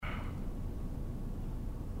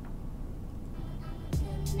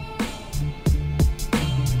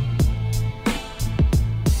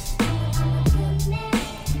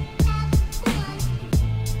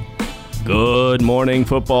Good morning,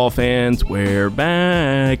 football fans. We're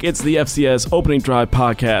back. It's the FCS Opening Drive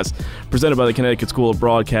podcast presented by the Connecticut School of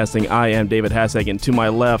Broadcasting. I am David Hasseg, and to my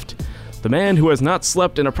left, the man who has not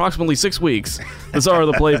slept in approximately 6 weeks, the czar of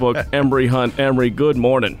the playbook, Emory Hunt. Emory, good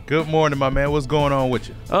morning. Good morning, my man. What's going on with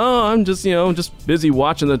you? Oh, I'm just busy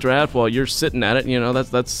watching the draft while you're sitting at it.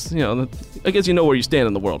 I guess you know where you stand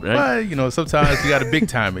in the world, right? Well, sometimes you got to big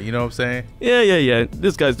time it. You know what I'm saying? Yeah.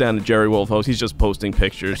 This guy's down to Jerry Wolf host. He's just posting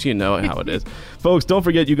pictures. You know how it is. Folks, don't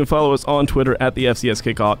forget you can follow us on Twitter at the FCS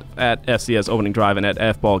Kickoff, at FCS Opening Drive, and at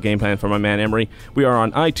FBall Game Plan for my man Emory. We are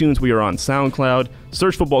on iTunes. We are on SoundCloud.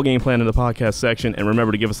 Search Football Game Plan in the podcast section, and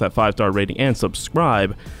remember to give us that 5-star rating and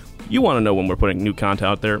subscribe. You want to know when we're putting new content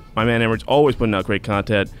out there. My man Emory's always putting out great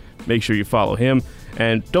content. Make sure you follow him.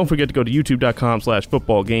 And don't forget to go to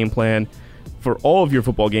youtube.com/footballgameplan for all of your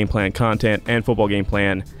Football Game Plan content and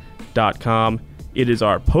footballgameplan.com. It is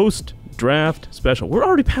our post-draft special. We're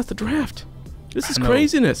already past the draft. This is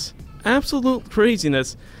craziness. Absolute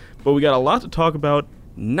craziness. But we got a lot to talk about.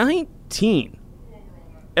 19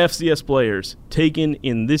 FCS players taken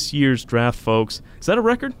in this year's draft, folks. Is that a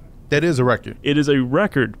record? That is a record. It is a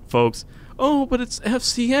record, folks. Oh, but it's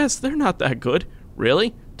FCS. They're not that good.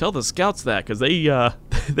 Really? Tell the scouts that, because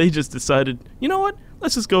they just decided, you know what?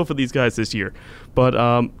 Let's just go for these guys this year. But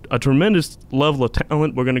a tremendous level of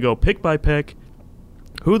talent. We're going to go pick by pick,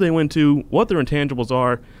 who they went to, what their intangibles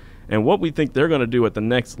are, and what we think they're going to do at the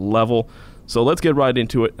next level. So let's get right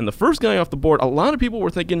into it. And the first guy off the board, a lot of people were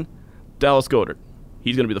thinking Dallas Goedert.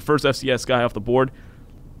 He's going to be the first FCS guy off the board.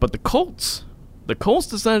 But the Colts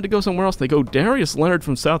decided to go somewhere else. They go Darius Leonard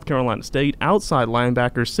from South Carolina State, outside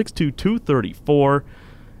linebacker, 6'2", 234.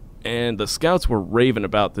 And the scouts were raving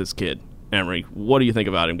about this kid. Emory, what do you think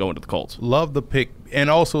about him going to the Colts? Love the pick, and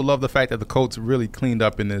also love the fact that the Colts really cleaned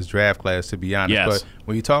up in this draft class, to be honest. Yes. But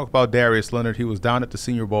when you talk about Darius Leonard, he was down at the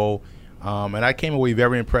Senior Bowl, and I came away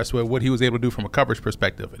very impressed with what he was able to do from a coverage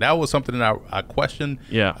perspective. That was something that I questioned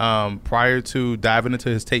prior to diving into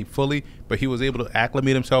his tape fully, but he was able to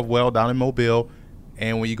acclimate himself well down in Mobile.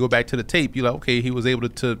 And when you go back to the tape, you're like, okay, he was able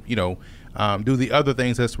to do the other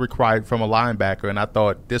things that's required from a linebacker. And I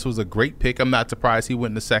thought this was a great pick. I'm not surprised he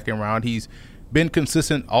went in the second round. He's been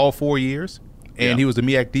consistent all 4 years, and he was the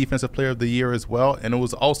MEAC Defensive Player of the Year as well. And it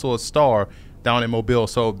was also a star down in Mobile.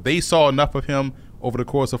 So they saw enough of him over the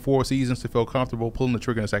course of 4 seasons to feel comfortable pulling the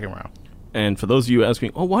trigger in the second round. And for those of you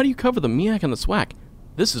asking, why do you cover the MEAC and the SWAC?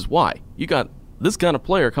 This is why. You got this kind of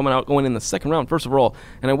player going in the second round, first of all.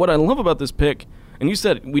 And what I love about this pick, and you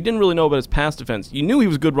said we didn't really know about his pass defense. You knew he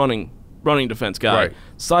was a good running defense guy. Right.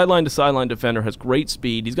 Sideline to sideline defender, has great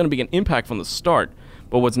speed. He's going to be an impact from the start.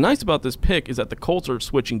 But what's nice about this pick is that the Colts are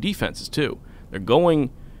switching defenses too. They're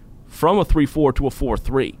going from a 3-4 to a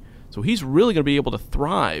 4-3. So he's really going to be able to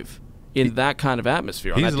thrive in that kind of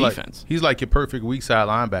atmosphere on that defense. He's like your perfect weak side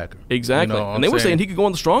linebacker. Exactly. And they were saying he could go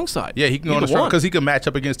on the strong side. Yeah, he can go on the strong because he can match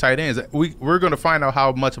up against tight ends. We're going to find out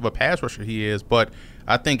how much of a pass rusher he is, but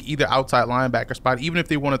I think either outside linebacker spot, even if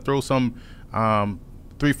they want to throw some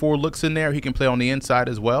 3-4 looks in there, he can play on the inside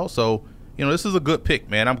as well. So, this is a good pick,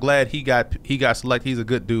 man. I'm glad he got selected. He's a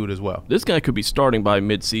good dude as well. This guy could be starting by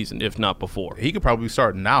midseason, if not before. He could probably be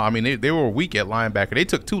starting now. I mean, they were weak at linebacker. They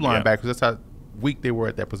took 2 linebackers. That's how weak they were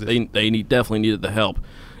at that position. They definitely needed the help.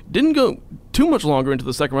 Didn't go too much longer into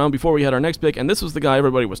the second round before we had our next pick, and this was the guy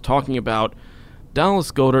everybody was talking about,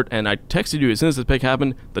 Dallas Goedert. And I texted you as soon as this pick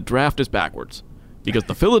happened, the draft is backwards because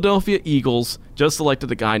the Philadelphia Eagles just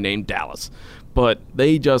selected a guy named Dallas. But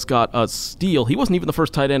they just got a steal. He wasn't even the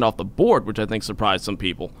first tight end off the board, which I think surprised some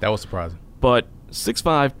people. That was surprising. But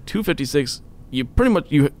 6'5", 256, you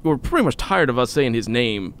were pretty much tired of us saying his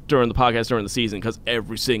name during the podcast during the season because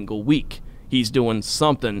every single week he's doing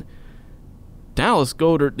something. Dallas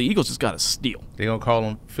Goedert, the Eagles just got a steal. They're going to call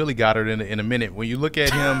him Philly Goddard in a minute. When you look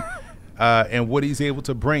at him and what he's able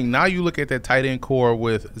to bring, now you look at that tight end core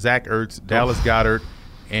with Zach Ertz, Dallas Goedert,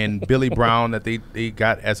 and Billy Brown that they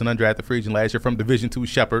got as an undrafted free agent last year from Division II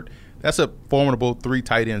Shepherd. That's a formidable 3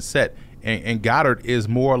 tight end set. And Goddard is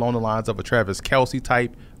more along the lines of a Travis Kelce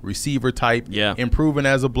type, receiver type, improving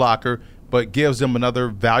as a blocker, but gives them another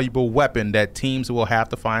valuable weapon that teams will have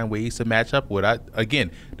to find ways to match up with. Again,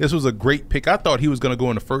 this was a great pick. I thought he was going to go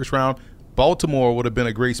in the first round. Baltimore would have been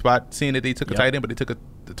a great spot, seeing that they took a tight end, but they took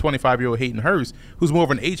the 25-year-old Hayden Hurst, who's more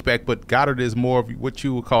of an H-back, but Goddard is more of what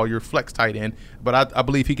you would call your flex tight end. But I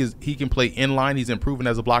believe he can play in line. He's improving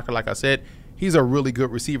as a blocker, like I said. He's a really good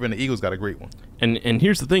receiver, and the Eagles got a great one. And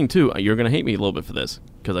here's the thing, too. You're going to hate me a little bit for this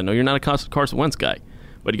because I know you're not a Carson Wentz guy,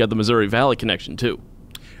 but you got the Missouri Valley connection, too.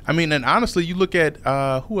 I mean, and honestly, you look at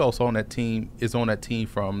who else on that team is on that team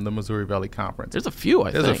from the Missouri Valley Conference. There's a few,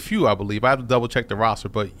 I think. There's a few, I believe. I have to double-check the roster.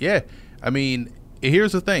 But, yeah, I mean,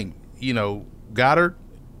 here's the thing. Goddard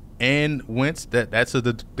and Wentz, that's a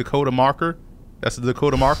Dakota marker. That's the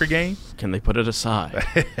Dakota marker game. Can they put it aside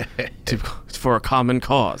for a common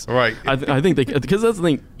cause? Right. I think because that's the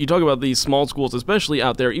thing. You talk about these small schools, especially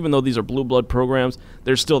out there. Even though these are blue blood programs,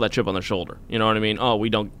 there's still that chip on their shoulder. You know what I mean? Oh, we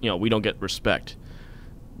don't get respect.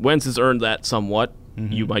 Wentz has earned that somewhat.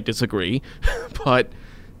 Mm-hmm. You might disagree, but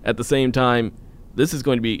at the same time, this is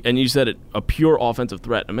going to be, and you said it, a pure offensive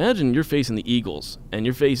threat. Imagine you're facing the Eagles and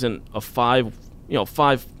you're facing a five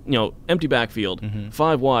empty backfield, mm-hmm.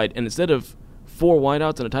 5 wide, and instead of 4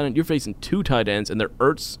 wideouts and a tight end, you're facing 2 tight ends, and they're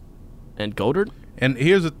Ertz and Goddard. And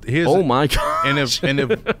here's my god! And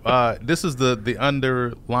if this is the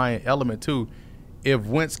underlying element too, if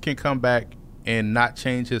Wentz can come back and not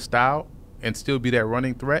change his style and still be that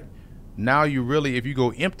running threat, now you really, if you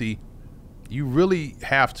go empty, you really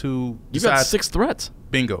have to decide. You got 6 threats.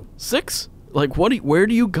 Bingo. 6? Like where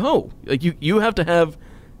do you go? Like you have to have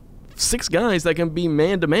 6 guys that can be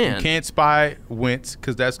man-to-man. You can't spy Wentz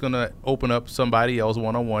because that's going to open up somebody else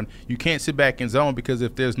one-on-one. You can't sit back in zone because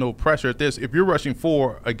if there's no pressure, if you're rushing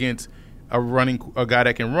 4 against a guy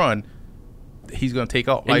that can run, he's going to take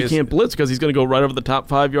off. And you can't blitz because he's going to go right over the top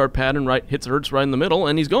 5-yard pattern, hits Hurts right in the middle,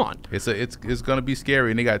 and he's gone. It's going to be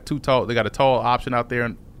scary. And they got a tall option out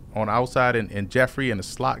there on outside, and Jeffrey, and a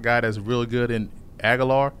slot guy that's really good in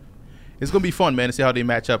Aguilar. It's going to be fun, man, to see how they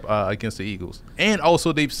match up against the Eagles. And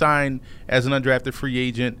also they've signed as an undrafted free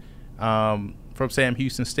agent from Sam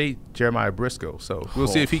Houston State, Jeremiah Briscoe. So we'll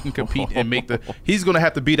see if he can compete and he's going to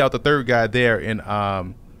have to beat out the third guy there in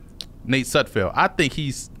Nate Sudfeld. I think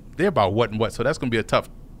they're about what and what, so that's going to be a tough.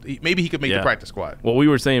 Maybe he could make the practice squad. Well, we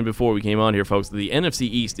were saying before we came on here, folks, the NFC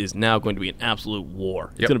East is now going to be an absolute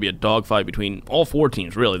war. It's going to be a dogfight between all 4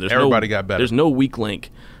 teams, really. Everybody got better. There's no weak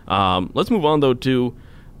link. Let's move on, though, to,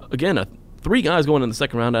 again, 3 guys going in the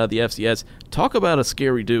second round out of the FCS. Talk about a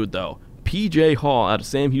scary dude, though. P.J. Hall out of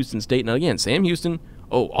Sam Houston State. Now, again, Sam Houston,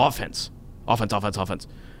 offense.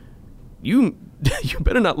 You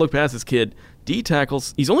better not look past this kid. D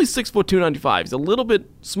tackles. He's only 6'2", 295. He's a little bit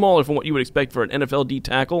smaller from what you would expect for an NFL D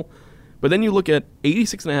tackle. But then you look at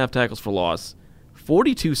 86.5 tackles for loss,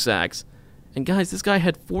 42 sacks, and guys, this guy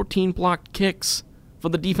had 14 blocked kicks for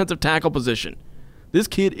the defensive tackle position. This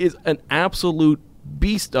kid is an absolute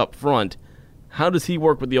beast up front. How does he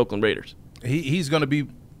work with the Oakland Raiders? He's going to be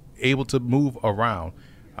able to move around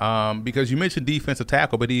because you mentioned defensive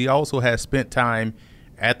tackle, but he also has spent time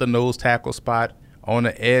at the nose tackle spot, on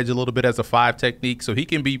the edge a little bit as a 5 technique, so he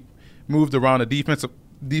can be moved around the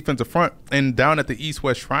defensive front. And down at the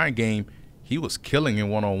East-West Shrine game, he was killing in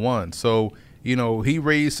one-on-one. So, he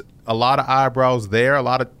raised a lot of eyebrows there. A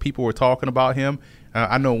lot of people were talking about him.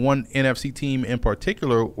 I know one NFC team in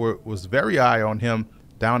particular was very high on him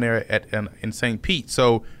down there in St. Pete.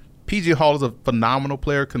 So P.J. Hall is a phenomenal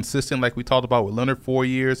player, consistent like we talked about with Leonard 4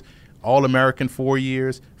 years, All-American 4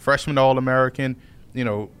 years, freshman All-American.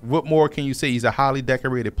 What more can you say? He's a highly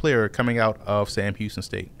decorated player coming out of Sam Houston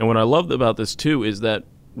State. And what I loved about this, too, is that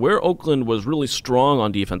where Oakland was really strong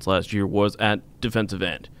on defense last year was at defensive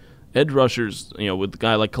end. Edge rushers, with a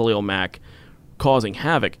guy like Khalil Mack causing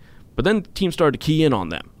havoc. But then teams started to key in on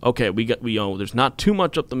them. Okay, there's not too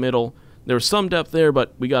much up the middle. There's some depth there,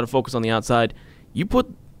 but we got to focus on the outside. You put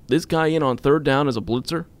this guy in on 3rd down as a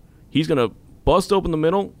blitzer, he's going to bust open the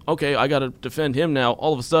middle. Okay, I got to defend him now.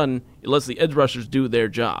 All of a sudden, it lets the edge rushers do their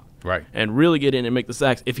job. Right. And really get in and make the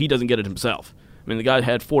sacks if he doesn't get it himself. I mean, the guy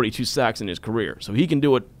had 42 sacks in his career, so he can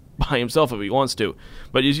do it by himself if he wants to.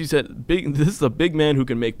 But as you said, this is a big man who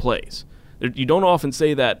can make plays. You don't often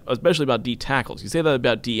say that, especially about D tackles. You say that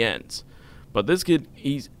about D ends. But this kid,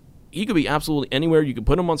 he could be absolutely anywhere. You could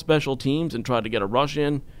put him on special teams and try to get a rush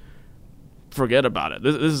in. Forget about it.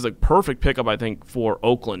 This is a perfect pickup, I think, for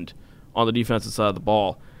Oakland on the defensive side of the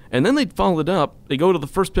ball. And then they follow it up. They go to the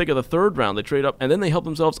first pick of the 3rd round. They trade up, and then they help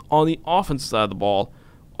themselves on the offensive side of the ball.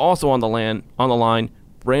 Also on the line,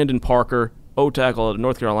 Brandon Parker, O-tackle out of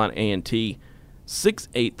North Carolina A&T,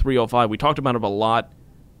 6'8", 305. We talked about him a lot.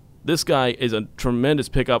 This guy is a tremendous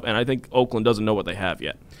pickup, and I think Oakland doesn't know what they have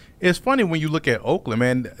yet. It's funny when you look at Oakland,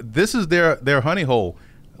 man. This is their honey hole.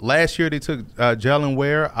 Last year they took Jalen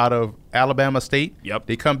Ware out of Alabama State. Yep.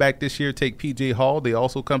 They come back this year, take P.J. Hall. They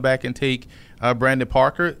also come back and take Brandon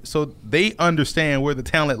Parker. So they understand where the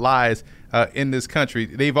talent lies in this country.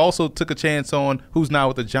 They've also took a chance on who's now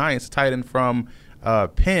with the Giants, tight end from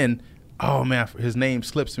Penn. Oh, man, his name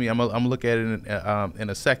slips me. I'm going to look at it in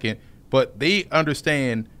a second. But they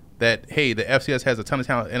understand that, hey, the FCS has a ton of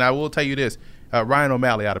talent. And I will tell you this, Ryan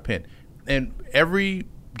O'Malley out of Penn. And every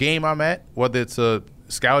game I'm at, whether it's a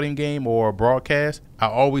scouting game or a broadcast, I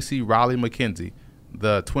always see Riley McKenzie,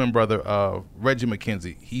 the twin brother of Reggie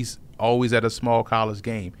McKenzie. He's always at a small college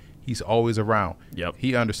game. He's always around. Yep.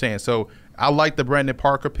 He understands. So I like the Brandon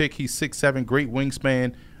Parker pick. He's 6'7", great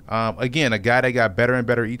wingspan. Again, a guy that got better and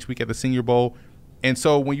better each week at the Senior Bowl. And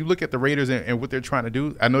so when you look at the Raiders and what they're trying to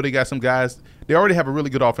do, I know they got some guys. They already have a really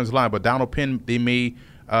good offensive line, but Donald Penn, they may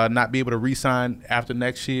not be able to re-sign after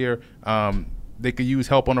next year. They could use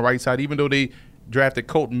help on the right side. Even though they drafted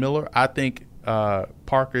Colton Miller, I think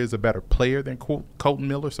Parker is a better player than Colton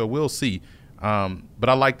Miller, so we'll see. But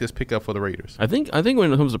I like this pickup for the Raiders. I think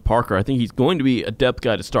when it comes to Parker, I think he's going to be a depth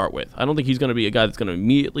guy to start with. I don't think he's going to be a guy that's going to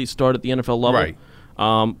immediately start at the NFL level.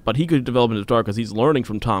 Right. But he could develop into a start because he's learning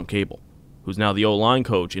from Tom Cable, who's now the O-line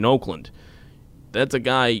coach in Oakland. That's a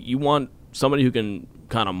guy, you want somebody who can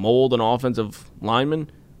kind of mold an offensive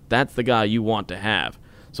lineman. That's the guy you want to have.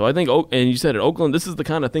 So I think, and you said at Oakland, this is the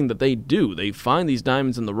kind of thing that they do. They find these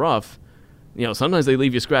diamonds in the rough. You know, sometimes they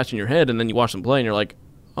leave you scratching your head, and then you watch them play, and you're like,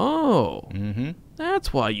 oh,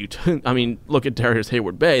 that's why you I mean, look at Darius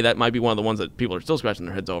Hayward-Bay. That might be one of the ones that people are still scratching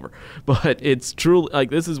their heads over. But it's truly, like,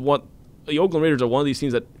 this is what the Oakland Raiders are, one of these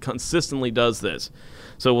teams that consistently does this.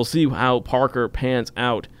 So we'll see how Parker pans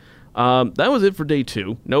out. That was it for day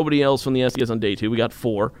 2. Nobody else from the FCS on day 2. We got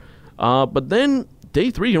 4. But then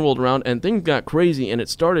day 3 rolled around, and things got crazy, and it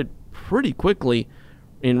started pretty quickly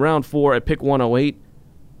in round 4 at pick 108.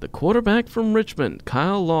 The quarterback from Richmond,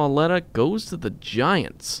 Kyle Lauletta, goes to the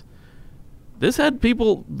Giants. This had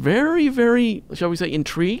people very, very, shall we say,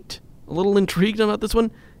 intrigued? A little intrigued about this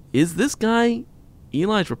one. Is this guy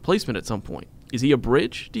Eli's replacement at some point? Is he a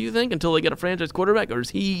bridge, do you think, until they get a franchise quarterback? Or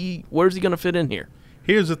where's he going to fit in here?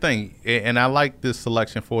 Here's the thing, and I like this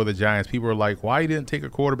selection for the Giants. People are like, why you didn't take a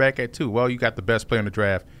quarterback at 2? Well, you got the best player in the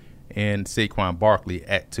draft and Saquon Barkley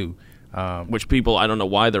at 2. Which people, I don't know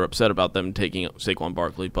why they're upset about them taking Saquon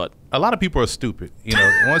Barkley, but a lot of people are stupid. You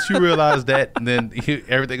know, once you realize that, then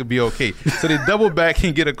everything will be okay. So they double back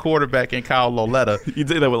and get a quarterback in Kyle Lauletta. You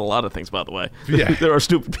say that with a lot of things, by the way. Yeah, there are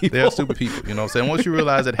stupid people. There are stupid people. You know what I'm saying? Once you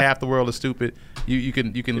realize that half the world is stupid, you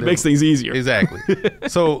can it makes things easier. Exactly.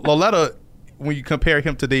 So Lauletta, when you compare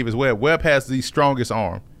him to Davis Webb has the strongest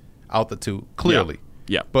arm out the two, clearly.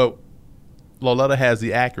 Yeah. But Lauletta has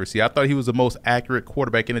the accuracy. I thought he was the most accurate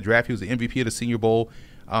quarterback in the draft. He was the MVP of the Senior Bowl.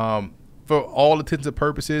 For all intents and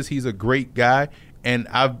purposes, he's a great guy. And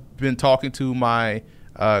I've been talking to my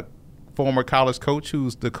former college coach,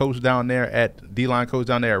 who's the coach down there at D-line coach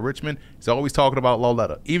down there at Richmond. He's always talking about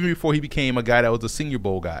Lauletta, even before he became a guy that was a Senior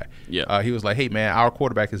Bowl guy. Yeah. He was like, hey, man, our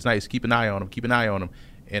quarterback is nice. Keep an eye on him. Keep an eye on him.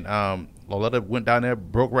 And Lauletta went down there,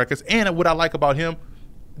 broke records. And what I like about him,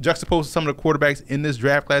 juxtaposed to some of the quarterbacks in this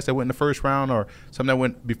draft class that went in the first round or some that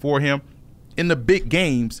went before him, in the big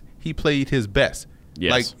games, he played his best.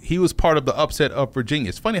 Yes. Like, he was part of the upset of Virginia.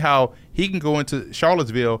 It's funny how he can go into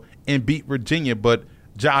Charlottesville and beat Virginia, but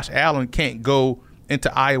Josh Allen can't go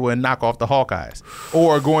into Iowa and knock off the Hawkeyes,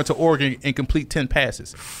 or go into Oregon and complete 10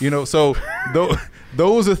 passes. You know, so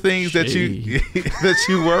those are things that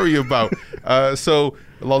you worry about. So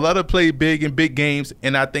Lauletta played big in big games,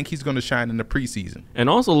 and I think he's going to shine in the preseason. And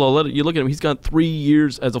also, Lauletta, you look at him, he's got 3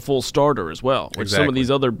 years as a full starter as well, which some of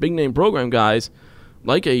these other big-name program guys,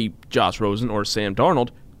 like a Josh Rosen or Sam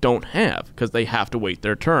Darnold, don't have, because they have to wait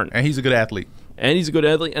their turn. And he's a good athlete.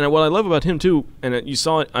 And what I love about him, too, and I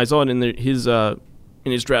saw it in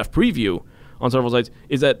his draft preview on several sites,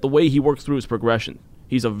 is that the way he works through his progression.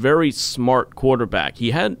 He's a very smart quarterback.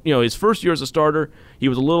 He had, his first year as a starter, he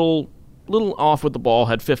was a little off with the ball,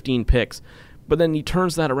 had 15 picks, but then he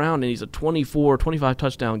turns that around and he's a 24, 25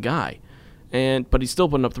 touchdown guy. But he's still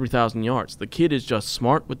putting up 3,000 yards. The kid is just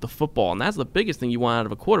smart with the football, and that's the biggest thing you want out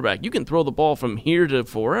of a quarterback. You can throw the ball from here to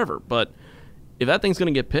forever, but if that thing's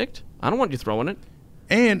going to get picked, I don't want you throwing it.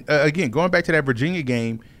 And, again, going back to that Virginia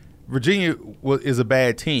game, Virginia is a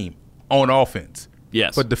bad team on offense.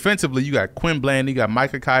 Yes. But defensively, you got Quinn Blandy, you got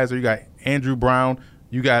Micah Kiser, you got Andrew Brown,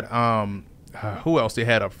 you got who else they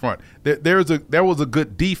had up front? There was a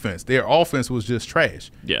good defense. Their offense was just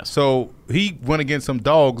trash. Yes. So he went against some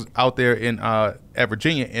dogs out there at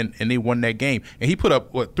Virginia, and they won that game. And he put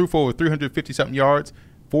up threw for over 350-something yards,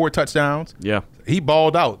 4 touchdowns. Yeah. He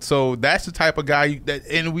balled out. So that's the type of guy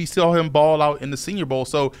and we saw him ball out in the Senior Bowl.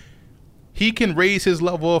 So he can raise his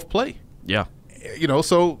level of play. Yeah.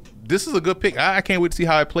 So this is a good pick. I can't wait to see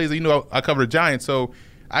how it plays. I cover the Giants, so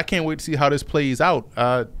I can't wait to see how this plays out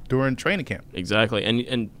during training camp. Exactly,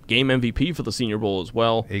 and game MVP for the Senior Bowl as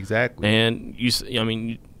well. Exactly. And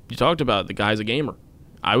you talked about the guy's a gamer.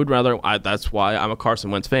 That's why I'm a Carson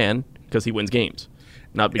Wentz fan, because he wins games,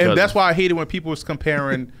 not because. And that's why I hated when people was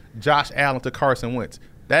comparing Josh Allen to Carson Wentz.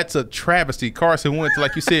 That's a travesty. Carson Wentz,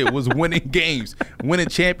 like you said, was winning games, winning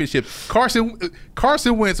championships.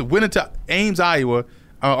 Carson Wentz went into Ames, Iowa,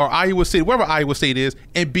 or Iowa State, wherever Iowa State is,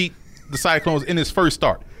 and beat the Cyclones in his first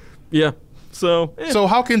start. Yeah. So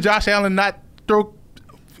how can Josh Allen not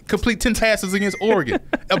complete 10 passes against Oregon?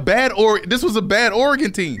 This was a bad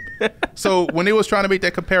Oregon team. So when they was trying to make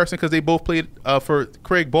that comparison, because they both played for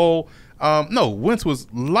Craig Bowl, no, Wentz was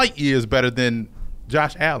light years better than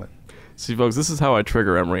Josh Allen. See, folks, this is how I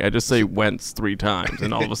trigger Emery. I just say Wentz 3 times,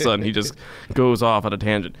 and all of a sudden he just goes off on a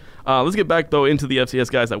tangent. Let's get back, though, into the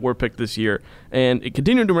FCS guys that were picked this year. And it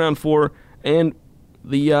continued to round 4, and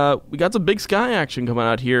we got some Big Sky action coming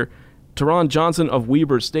out here. Teron Johnson of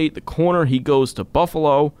Weber State, the corner, he goes to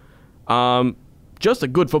Buffalo. Just a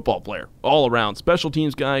good football player all around. Special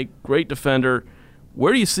teams guy, great defender.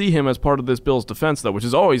 Where do you see him as part of this Bills defense, though, which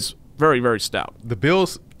is always very, very stout? The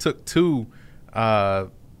Bills took 2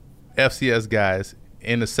 FCS guys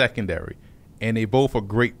in the secondary, and they both are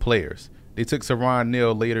great players. They took Saron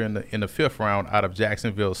Neal later in the 5th round out of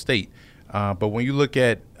Jacksonville State. But when you look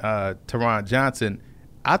at Teron Johnson,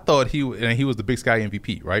 I thought he was the Big Sky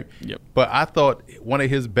MVP, right? Yep. But I thought one of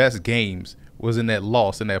his best games was in that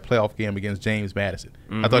loss in that playoff game against James Madison.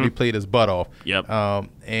 I thought he played his butt off. Yep.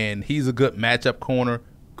 And he's a good matchup corner,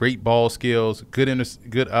 great ball skills, good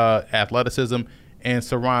athleticism. And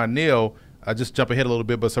Saron Neal, I just jump ahead a little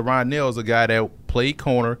bit, but Saron Neal is a guy that played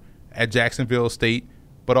corner at Jacksonville State,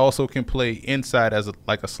 but also can play inside as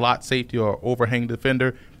a slot safety or overhang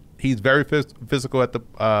defender. He's very physical at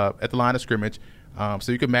the line of scrimmage,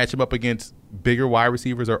 so you can match him up against bigger wide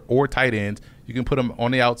receivers or tight ends. You can put him on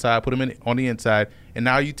the outside, put him on the inside, and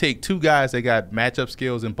now you take 2 guys that got matchup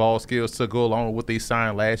skills and ball skills to go along with what they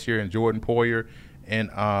signed last year in Jordan Poyer and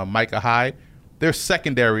Micah Hyde. Their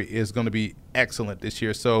secondary is going to be excellent this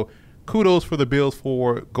year. So kudos for the Bills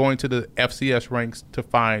for going to the FCS ranks to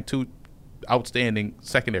find 2 outstanding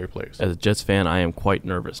secondary players. As a Jets fan, I am quite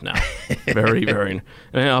nervous now. Very, very.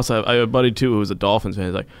 And I have a buddy, too, who's a Dolphins fan.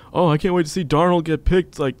 He's like, oh, I can't wait to see Darnold get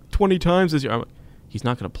picked like 20 times this year. I'm like, he's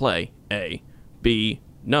not going to play, A. B,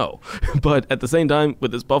 no. But at the same time,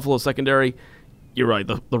 with this Buffalo secondary, you're right,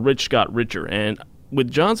 the rich got richer. And with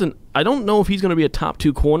Johnson, I don't know if he's going to be a top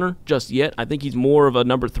 2 corner just yet. I think he's more of a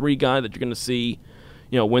number 3 guy that you're going to see,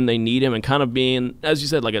 when they need him, and kind of being, as you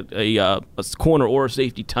said, like a corner or a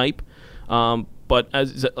safety type. But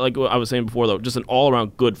like I was saying before, though, just an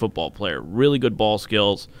all-around good football player, really good ball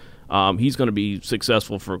skills. He's going to be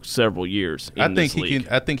successful for several years in this league.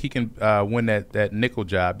 I think he can win that nickel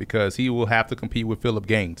job because he will have to compete with Phillip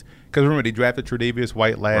Gaines. Because remember, they drafted Tre'Davious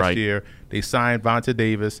White last year. They signed Vontae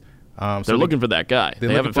Davis. They're looking for that guy.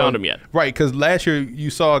 They haven't found him yet. Right, because last year you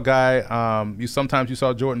saw a guy, sometimes you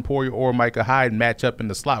saw Jordan Poyer or Micah Hyde match up in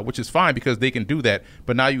the slot, which is fine because they can do that.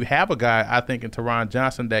 But now you have a guy, I think, in Teron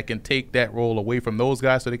Johnson that can take that role away from those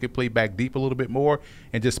guys so they can play back deep a little bit more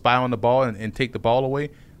and just spy on the ball and take the ball away.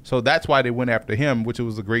 So that's why they went after him, which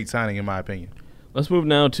was a great signing in my opinion. Let's move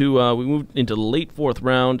now to we moved into the late 4th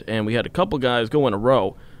round, and we had a couple guys go in a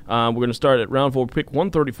row. We're going to start at round 4, pick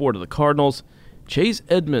 134 to the Cardinals. Chase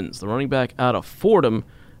Edmonds, the running back out of Fordham,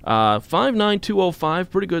 5'9",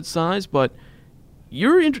 205, pretty good size, but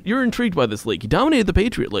you're intrigued by this league. He dominated the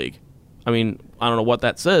Patriot League. I mean, I don't know what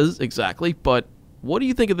that says exactly, but what do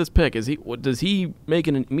you think of this pick? Does he make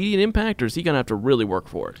an immediate impact, or is he going to have to really work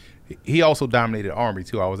for it? He also dominated Army,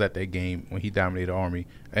 too. I was at that game when he dominated Army,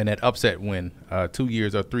 and that upset win 2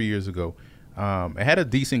 years or 3 years ago. And had a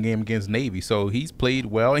decent game against Navy, so he's played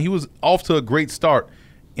well, and he was off to a great start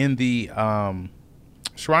in the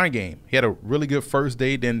Shrine game. He had a really good first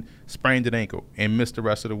day, then sprained an ankle and missed the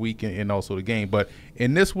rest of the week and also the game. But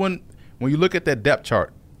in this one, when you look at that depth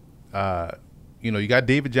chart, you got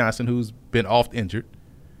David Johnson, who's been oft injured.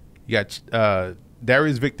 You got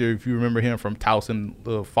Darius Victor, if you remember him from Towson,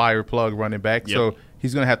 the fire plug running back. Yep. So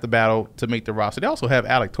he's going to have to battle to make the roster. They also have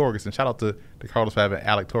Alec Torgerson. Shout out to the Cardinals for having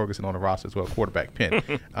Alec Torgerson on the roster as well, quarterback pin.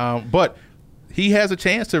 But he has a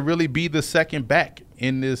chance to really be the second back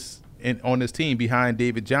on this team behind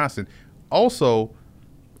David Johnson. Also,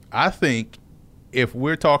 I think if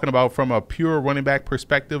we're talking about from a pure running back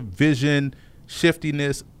perspective, vision,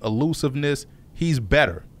 shiftiness, elusiveness, he's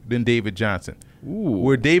better than David Johnson. Ooh.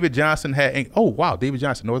 Where David Johnson had David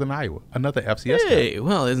Johnson, Northern Iowa, another FCS guy. Hey,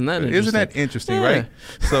 well, isn't that interesting? Yeah. Right?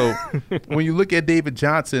 So when you look at David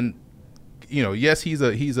Johnson, yes, he's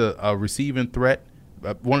a receiving threat,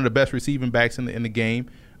 one of the best receiving backs in the game.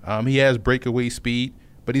 He has breakaway speed,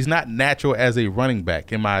 but he's not natural as a running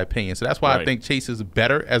back, in my opinion. So that's why I think Chase is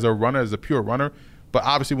better as a runner, as a pure runner. But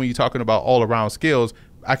obviously, when you're talking about all-around skills,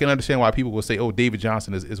 I can understand why people will say, David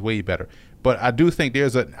Johnson is way better. But I do think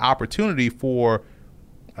there's an opportunity for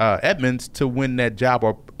Edmonds to win that job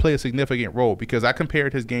or play a significant role, because I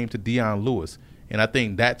compared his game to Dion Lewis, and I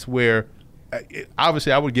think that's where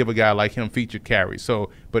obviously I would give a guy like him featured carries. So,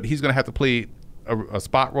 but he's going to have to play a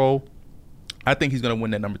spot role. I think he's going to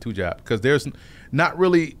win that number 2 job because there's not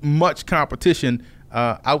really much competition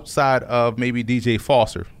outside of maybe DJ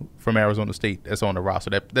Foster from Arizona State that's on the roster.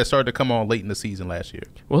 That started to come on late in the season last year.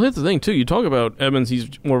 Well, here's the thing, too. You talk about Edmonds, he's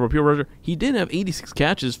more of a pure rusher. He did have 86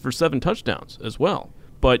 catches for 7 touchdowns as well.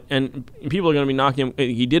 And people are going to be knocking him.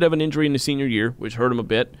 He did have an injury in his senior year, which hurt him a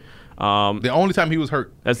bit. The only time he was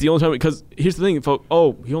hurt. That's the only time. Because here's the thing, folks.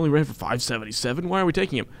 Oh, he only ran for 577. Why are we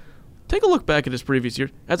taking him? Take a look back at his previous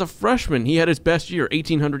year. As a freshman, he had his best year,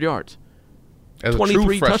 1,800 yards. As a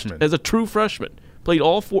true freshman. As a true freshman.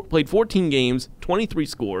 Played 14 games, 23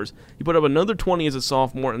 scores. He put up another 20 as a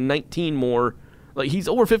sophomore and 19 more. Like, he's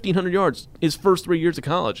over 1,500 yards his first 3 years of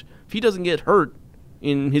college. If he doesn't get hurt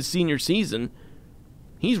in his senior season,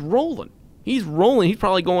 he's rolling. He's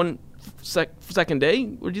probably going second day.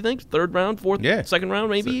 What do you think? Third round, fourth, second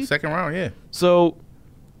round, maybe? Second round, yeah. So,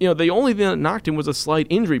 the only thing that knocked him was a slight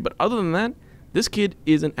injury. But other than that, this kid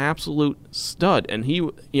is an absolute stud. And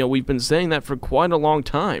we've been saying that for quite a long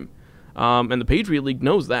time. And the Patriot League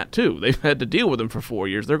knows that, too. They've had to deal with him for 4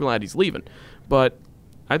 years. They're glad he's leaving. But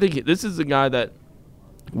I think this is a guy that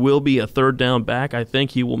will be a third down back. I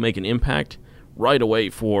think he will make an impact right away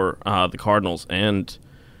for the Cardinals. And,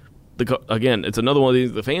 again, it's another one of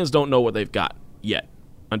these. The fans don't know what they've got yet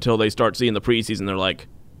until they start seeing the preseason. They're like,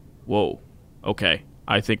 whoa, okay,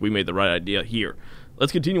 I think we made the right idea here.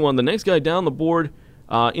 Let's continue on. The next guy down the board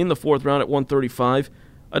in the 4th round at 135.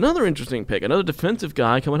 Another interesting pick, another defensive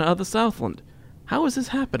guy coming out of the Southland. How is this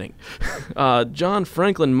happening? John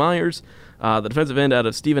Franklin Myers, the defensive end out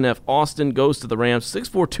of Stephen F. Austin, goes to the Rams,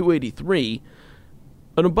 6'4", 283.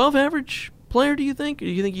 An above-average player, do you think? Or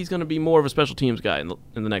do you think he's going to be more of a special teams guy in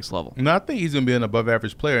the next level? No, I think he's going to be an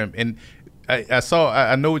above-average player. And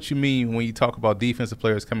I know what you mean when you talk about defensive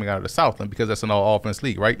players coming out of the Southland, because that's an all-offense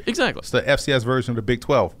league, right? Exactly. It's the FCS version of the Big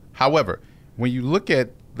 12. However, when you look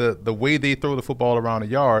at the way they throw the football around the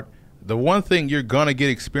yard, the one thing you're going to get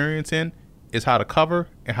experience in is how to cover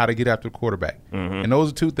and how to get after the quarterback. Mm-hmm. And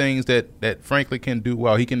those are two things that Franklin can do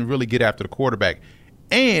well. He can really get after the quarterback.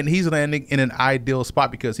 And he's landing in an ideal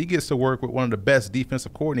spot because he gets to work with one of the best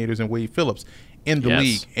defensive coordinators in Wade Phillips in the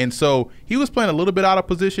league. And so he was playing a little bit out of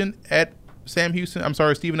position at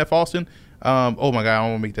Stephen F. Austin. Oh my God, I don't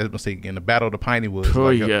want to make that mistake again. The Battle of the Piney Woods.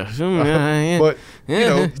 But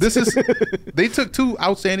this is they took 2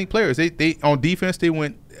 outstanding players. They on defense they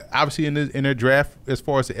went obviously in their draft as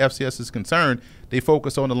far as the FCS is concerned. They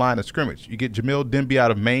focused on the line of scrimmage. You get Jamil Demby out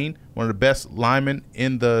of Maine, one of the best linemen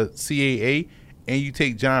in the CAA, and you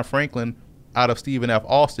take John Franklin out of Stephen F.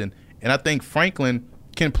 Austin. And I think Franklin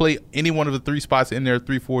can play any one of the 3 spots in their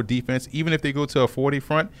 3-4 defense, even if they go to a 40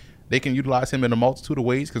 front. They can utilize him in a multitude of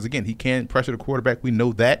ways because, again, he can pressure the quarterback. We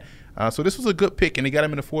know that. So this was a good pick, and they got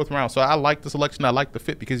him in the 4th round. So I like the selection. I like the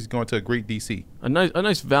fit because he's going to a great DC. A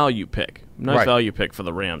nice value pick. Value pick for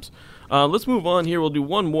the Rams. Let's move on here. We'll do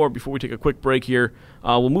one more before we take a quick break here.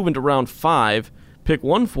 We'll move into round 5, pick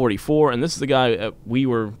 144, and this is the guy we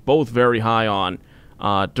were both very high on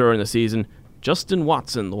during the season. Justin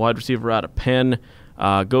Watson, the wide receiver out of Penn,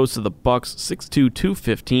 goes to the Bucs, 6'2",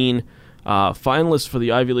 215. Finalist for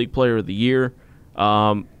the Ivy League Player of the Year.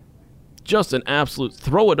 Just an absolute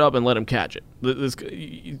throw it up and let him catch it.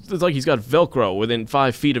 It's like he's got Velcro within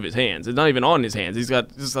 5 feet of his hands. It's not even on his hands. He's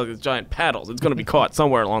got just like giant paddles. It's going to be caught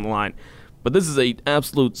somewhere along the line. But this is an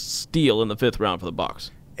absolute steal in the 5th round for the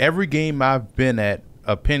Bucs. Every game I've been at,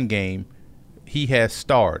 a Penn game, he has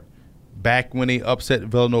starred. Back when they upset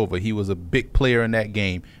Villanova, he was a big player in that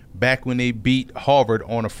game. Back when they beat Harvard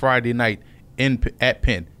on a Friday night at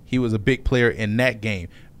Penn, he was a big player in that game.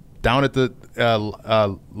 Down at the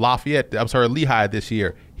Lehigh this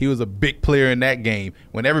year, he was a big player in that game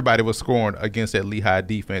when everybody was scoring against that Lehigh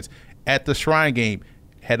defense. At the Shrine game,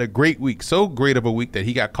 had a great week, so great of a week that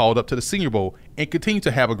he got called up to the Senior Bowl and continued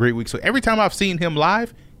to have a great week. So every time I've seen him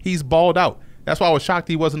live, he's balled out. That's why I was shocked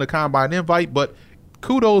he wasn't a combine invite, but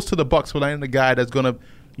kudos to the Bucs for landing the guy that's going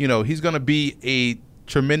to, he's going to be a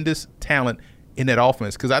tremendous talent in that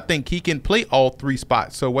offense because I think he can play all 3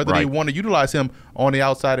 spots. So whether they want to utilize him on the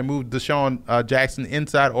outside and move Deshaun Jackson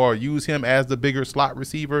inside or use him as the bigger slot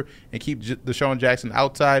receiver and keep Deshaun Jackson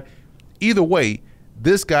outside, either way,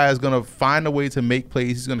 this guy is going to find a way to make plays.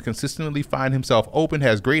 He's going to consistently find himself open,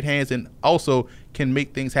 has great hands, and also can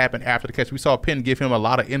make things happen after the catch. We saw Penn give him a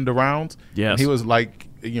lot of end arounds. Yes. He was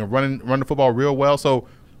running the football real well. So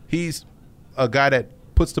he's a guy that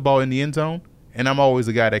puts the ball in the end zone and I'm always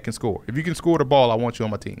a guy that can score. If you can score the ball, I want you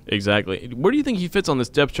on my team. Exactly. Where do you think he fits on this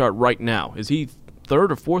depth chart right now? Is he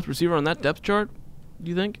third or fourth receiver on that depth chart, do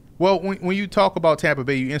you think? Well, when you talk about Tampa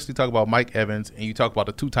Bay, you instantly talk about Mike Evans, and you talk about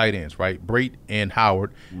the two tight ends, right? Brate and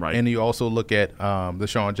Howard. Right. And you also look at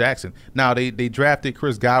Deshaun Jackson. Now, they drafted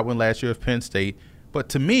Chris Godwin last year of Penn State, but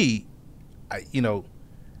to me, I know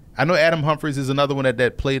Adam Humphries is another one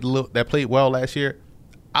that played well last year.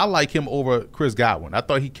 I like him over Chris Godwin. I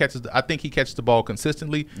think he catches the ball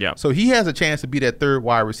consistently. Yeah. So he has a chance to be that third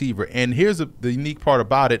wide receiver. And here's the unique part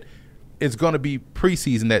about it. It's going to be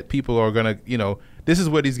preseason that people are going to, this is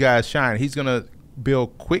where these guys shine. He's going to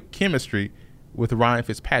build quick chemistry with Ryan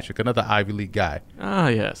Fitzpatrick, another Ivy League guy. Ah,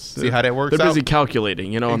 yes. See how that works out? They're busy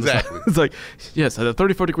calculating, Exactly. It's like, yes, at a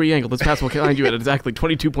 34-degree angle, this pass will find you at exactly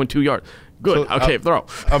 22.2 yards. Good. So, okay, throw.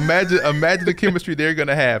 Imagine the chemistry they're going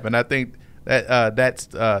to have, and I think that's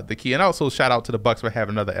the key. And also, shout out to the Bucs for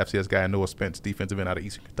having another FCS guy, Noah Spence, defensive end out of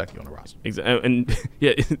Eastern Kentucky, on the roster. Exactly. And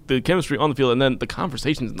yeah, the chemistry on the field, and then the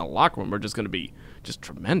conversations in the locker room are just going to be just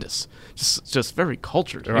tremendous. Just very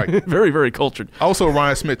cultured. Right. Very, very cultured. Also,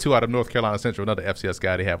 Ryan Smith, too, out of North Carolina Central, another FCS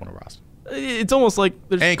guy they have on the roster. It's almost like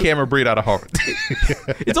there's and Cameron Breed out of Harvard.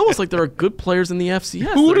 It's almost like there are good players in the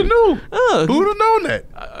FCS. Who would have known? Who would have known that?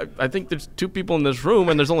 I think there's two people in this room,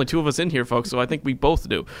 and there's only two of us in here, folks. So I think we both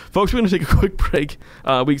do. Folks, we're going to take a quick break.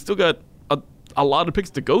 We still got a lot of picks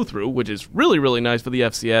to go through, which is really, really nice for the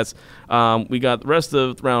FCS. We got the rest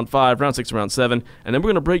of round 5, round 6, round 7, and then we're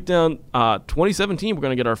going to break down 2017. We're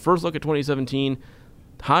going to get our first look at 2017.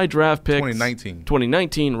 High draft picks.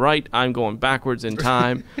 2019, right. I'm going backwards in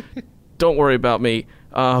time. Don't worry about me.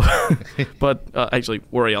 But actually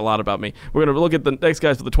worry a lot about me. We're going to look at the next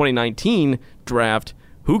guys for the 2019 draft.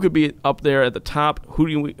 Who could be up there at the top? Who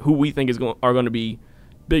we think are going to be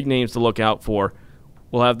big names to look out for.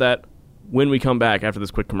 We'll have that when we come back after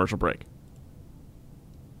this quick commercial break.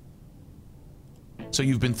 So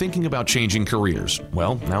you've been thinking about changing careers.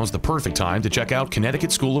 Well, now's the perfect time to check out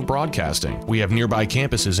Connecticut School of Broadcasting. We have nearby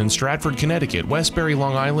campuses in Stratford, Connecticut, Westbury,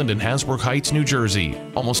 Long Island, and Hasbrook Heights, New Jersey.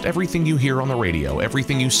 Almost everything you hear on the radio,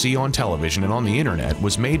 everything you see on television and on the internet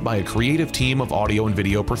was made by a creative team of audio and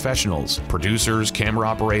video professionals. Producers, camera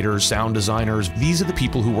operators, sound designers, these are the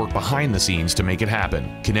people who work behind the scenes to make it happen.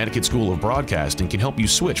 Connecticut School of Broadcasting can help you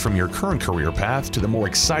switch from your current career path to the more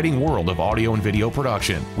exciting world of audio and video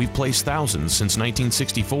production. We've placed thousands since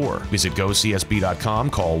 1964. Visit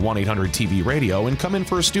GoCSB.com, call 1-800-TV-RADIO, and come in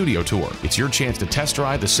for a studio tour. It's your chance to test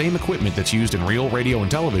drive the same equipment that's used in real radio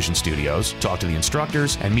and television studios, talk to the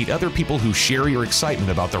instructors, and meet other people who share your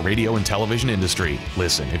excitement about the radio and television industry.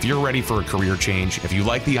 Listen, if you're ready for a career change, if you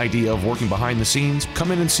like the idea of working behind the scenes,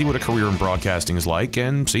 come in and see what a career in broadcasting is like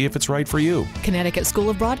and see if it's right for you. Connecticut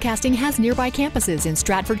School of Broadcasting has nearby campuses in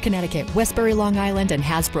Stratford, Connecticut, Westbury, Long Island, and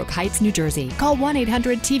Hasbrook Heights, New Jersey. Call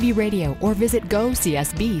 1-800-TV-RADIO or visit GoCSB.com.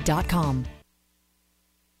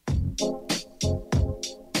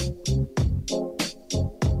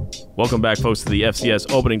 Welcome back, folks, to the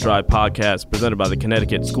FCS Opening Drive podcast presented by the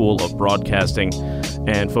Connecticut School of Broadcasting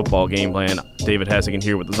and Football Game Plan. David Hassigan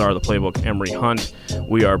here with the czar of the playbook, Emery Hunt.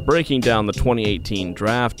 We are breaking down the 2018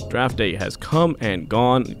 draft. Draft day has come and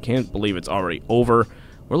gone. Can't believe it's already over.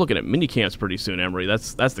 We're looking at mini camps pretty soon, Emery.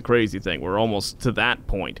 That's the crazy thing. We're almost to that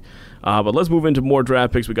point. But let's move into more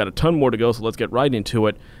draft picks. We got a ton more to go, so let's get right into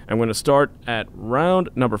it. I'm going to start at round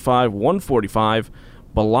number 5, 145.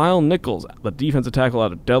 Belial Nichols, the defensive tackle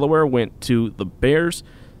out of Delaware, went to the Bears.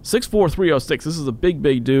 6'4", 306. This is a big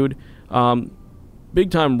dude.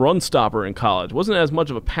 Big-time run stopper in college. Wasn't as much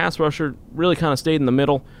of a pass rusher. Really kind of stayed in the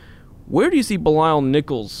middle. Where do you see Belial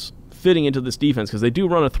Nichols fitting into this defense? Because they do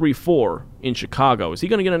run a 3-4 in Chicago. Is he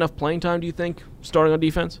going to get enough playing time, do you think, starting on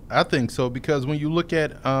defense? I think so, because when you look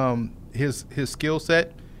at his skill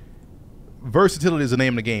set, versatility is the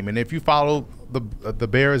name of the game. And if you follow the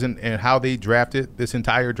Bears and how they drafted this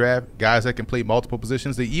entire draft, guys that can play multiple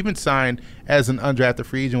positions, they even signed as an undrafted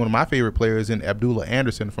free agent one of my favorite players in Abdullah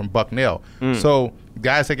Anderson from Bucknell. So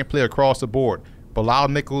guys that can play across the board. Belial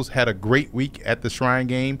Nichols had a great week at the Shrine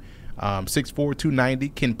game. 6'4", 290,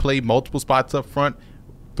 can play multiple spots up front.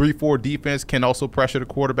 3-4 defense, can also pressure the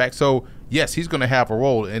quarterback. So, yes, he's going to have a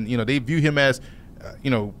role. And, they view him as,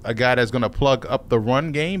 a guy that's going to plug up the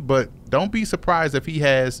run game. But don't be surprised if he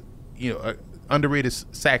has, underrated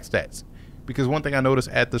sack stats. Because one thing I noticed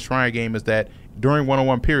at the Shrine game is that during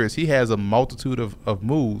one-on-one periods, he has a multitude of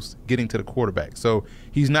moves getting to the quarterback. So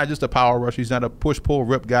he's not just a power rusher. He's not a push-pull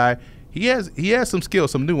rip guy. He has some skill,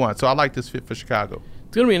 some nuance. So I like this fit for Chicago.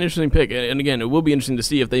 It's going to be an interesting pick, and again, it will be interesting to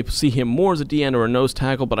see if they see him more as a D-end or a nose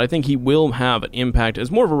tackle, but I think he will have an impact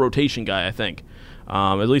as more of a rotation guy, I think.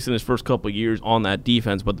 at least in his first couple of years on that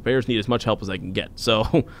defense. But the Bears need as much help as they can get,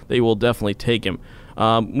 so they will definitely take him.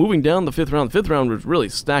 Moving down the fifth round was really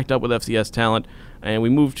stacked up with FCS talent, and we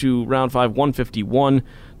move to round 5, 151.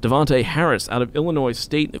 Devontae Harris out of Illinois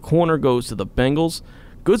State. The corner goes to the Bengals.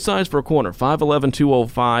 Good size for a corner, 5'11",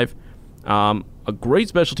 205. A great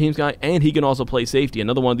special teams guy, and he can also play safety.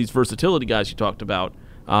 Another one of these versatility guys you talked about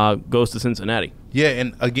goes to Cincinnati. Yeah,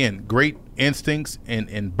 and again, great instincts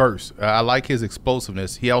and bursts. I like his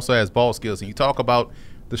explosiveness. He also has ball skills. And you talk about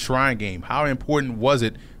the Shrine Game. How important was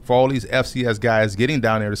it for all these FCS guys getting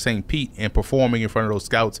down there to St. Pete and performing in front of those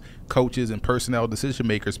scouts, coaches, and personnel decision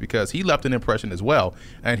makers? Because he left an impression as well.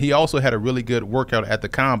 And he also had a really good workout at the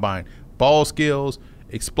Combine. Ball skills,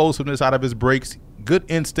 explosiveness out of his breaks, good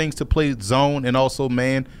instincts to play zone and also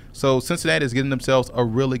man. So Cincinnati is getting themselves a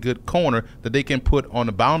really good corner that they can put on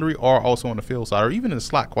the boundary or also on the field side or even in the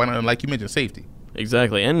slot, quite like you mentioned, safety.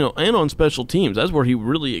 Exactly, and on special teams. That's where he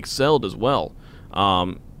really excelled as well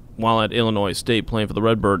while at Illinois State playing for the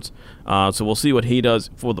Redbirds. So we'll see what he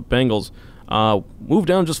does for the Bengals. Move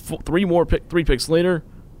down just three picks later.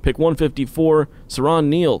 Pick 154, Saron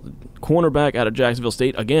Neal, cornerback out of Jacksonville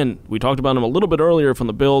State. Again, we talked about him a little bit earlier from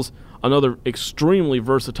the Bills. Another extremely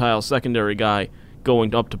versatile secondary guy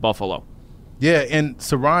going up to Buffalo. Yeah, and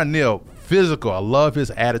Saron Neal, physical. I love his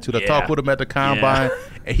attitude. I talked with him at the Combine.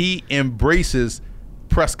 Yeah. He embraces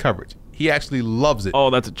press coverage. He actually loves it. Oh,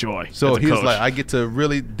 that's a joy. So he's like, I get to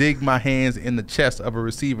really dig my hands in the chest of a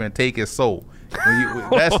receiver and take his soul.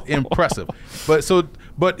 That's impressive.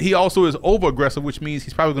 But he also is over-aggressive, which means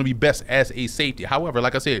he's probably going to be best as a safety. However,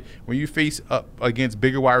 like I said, when you face up against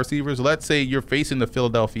bigger wide receivers, let's say you're facing the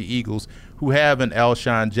Philadelphia Eagles who have an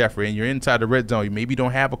Alshon Jeffrey, and you're inside the red zone. You maybe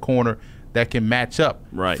don't have a corner that can match up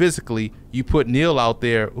physically. You put Neal out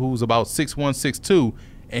there who's about 6'1", 6'2",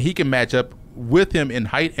 and he can match up with him in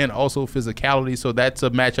height and also physicality, so that's a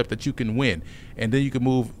matchup that you can win. And then you can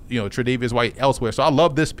move, Tre'Davious White elsewhere. So I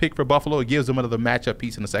love this pick for Buffalo. It gives them another matchup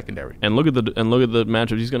piece in the secondary. And look at the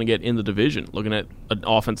matchups he's going to get in the division. Looking at an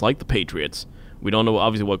offense like the Patriots, we don't know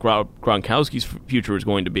obviously what Gronkowski's future is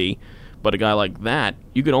going to be, but a guy like that,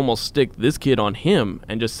 you could almost stick this kid on him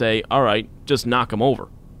and just say, all right, just knock him over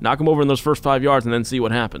in those first 5 yards, and then see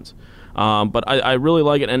what happens. But I really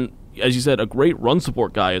like it, and as you said, a great run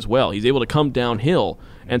support guy as well. He's able to come downhill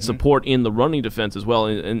and support in the running defense as well,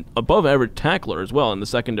 and above average tackler as well in the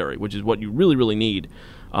secondary, which is what you really, really need.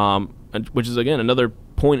 And which is, again, another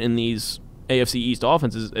point in these AFC East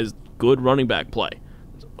offenses is good running back play.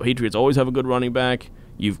 Patriots always have a good running back.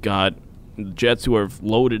 You've got the Jets who are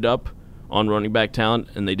loaded up on running back talent,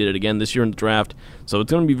 and they did it again this year in the draft. So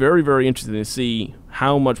it's going to be very, very interesting to see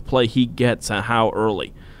how much play he gets and how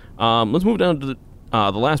early. Let's move down to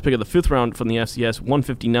the last pick of the fifth round from the FCS,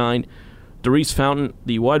 159. Darius Fountain,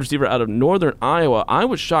 the wide receiver out of Northern Iowa. I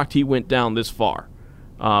was shocked he went down this far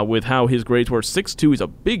with how his grades were. 6'2", he's a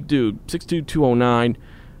big dude, 6'2",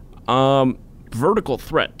 209. Vertical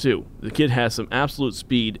threat, too. The kid has some absolute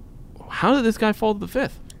speed. How did this guy fall to the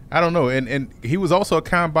fifth? I don't know. And he was also a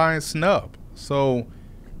Combine snub. So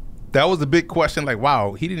that was a big question. Like,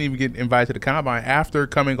 wow, he didn't even get invited to the Combine after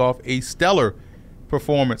coming off a stellar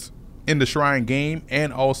performance in the Shrine Game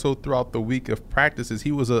and also throughout the week of practices.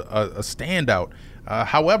 He was a standout.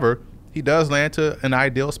 However, he does land to an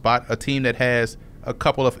ideal spot, a team that has a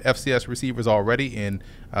couple of FCS receivers already in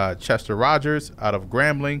Chester Rogers out of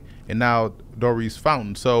Grambling and now Darius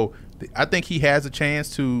Fountain. So I think he has a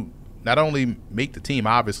chance to not only make the team,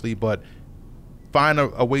 obviously, but find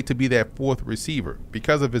a way to be that fourth receiver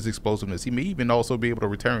because of his explosiveness. He may even also be able to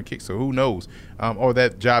return kicks, so who knows? Or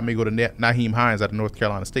that job may go to Naheem Hines out of North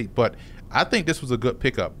Carolina State. But I think this was a good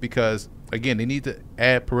pickup because, again, they need to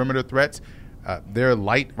add perimeter threats. They're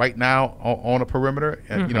light right now on a perimeter.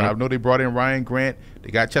 Mm-hmm. I know they brought in Ryan Grant. They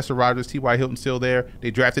got Chester Rogers, T.Y. Hilton still there.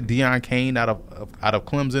 They drafted Deion Kane out of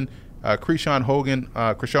Clemson. Krishawn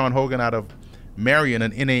Hogan out of Marion,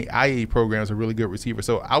 an NAIA program, is a really good receiver.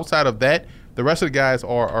 So outside of that, the rest of the guys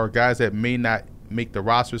are guys that may not make the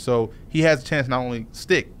roster. So he has a chance not only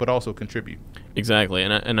stick but also contribute. Exactly,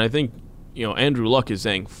 and I think Andrew Luck is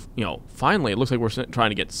saying finally it looks like we're trying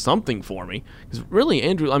to get something for me, because really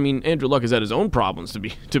Andrew Luck has had his own problems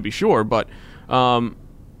to be sure, but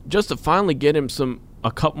just to finally get him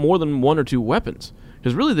more than one or two weapons,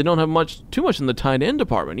 because really they don't have too much in the tight end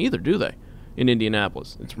department either, do they? In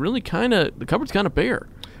Indianapolis, it's really the cupboard's kind of bare.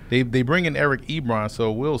 They bring in Eric Ebron,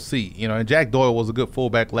 so we'll see. And Jack Doyle was a good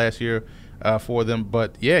fullback last year for them.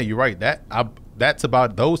 But yeah, you're right. That's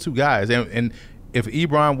about those two guys. And if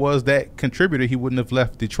Ebron was that contributor, he wouldn't have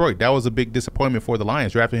left Detroit. That was a big disappointment for the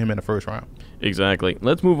Lions, drafting him in the first round. Exactly.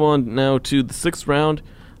 Let's move on now to the sixth round.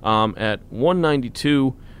 At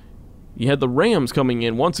 192, you had the Rams coming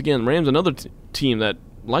in. Once again, Rams, another team that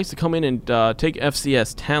likes to come in and take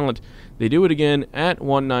FCS talent. They do it again at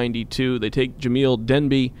 192. They take Jameel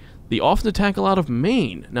Denby, the offensive tackle out of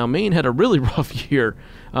Maine. Now, Maine had a really rough year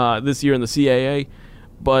this year in the CAA,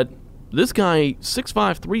 but this guy,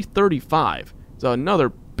 6'5", 335, is another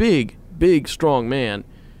big, strong man.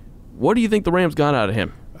 What do you think the Rams got out of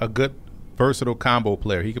him? A good, versatile combo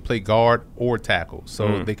player. He can play guard or tackle,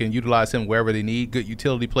 so they can utilize him wherever they need. Good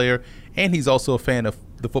utility player, and he's also a fan of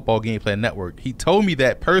the Football Game Plan Network. He told me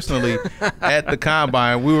that personally at the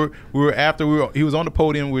combine. He was on the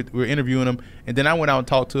podium. We were interviewing him, and then I went out and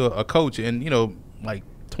talked to a coach, and like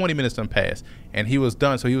 20 minutes done passed, and he was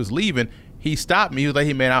done, so he was leaving. He stopped me. He was like,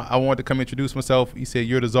 "Hey man, I wanted to come introduce myself." He said,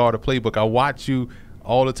 "You're the czar of the playbook. I watch you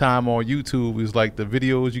all the time on YouTube." It was like the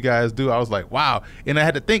videos you guys do. I was like, wow. And I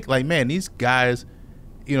had to think, like, man, these guys,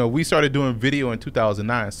 we started doing video in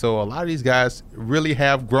 2009. So a lot of these guys really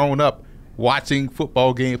have grown up watching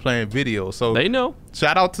Football Game Plan videos. So they know.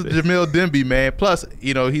 Shout out to Jameel Denby, man. Plus,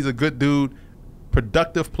 he's a good dude,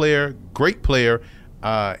 productive player, great player.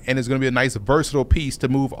 And it's going to be a nice versatile piece to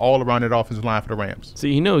move all around that offensive line for the Rams.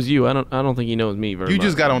 See, he knows you. I don't think he knows me very much. You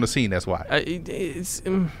just got on the scene, that's why.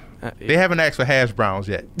 They haven't asked for hash browns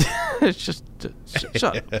yet. Shut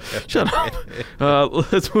up.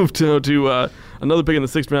 Let's move to another pick in the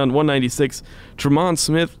 6th round, 196. Tremont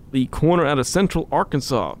Smith, the corner out of Central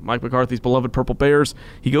Arkansas. Mike McCarthy's beloved Purple Bears.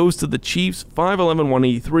 He goes to the Chiefs, 5'11",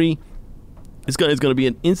 183. This guy is going to be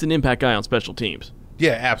an instant impact guy on special teams.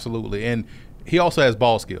 Yeah, absolutely. And he also has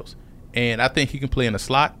ball skills. And I think he can play in the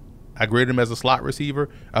slot. I graded him as a slot receiver,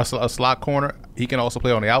 a slot corner. He can also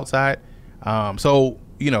play on the outside.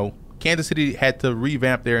 Kansas City had to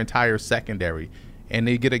revamp their entire secondary, and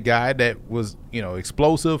they get a guy that was,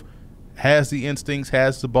 explosive, has the instincts,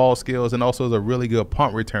 has the ball skills, and also is a really good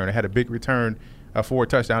punt returner. Had a big return for a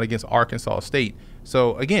touchdown against Arkansas State.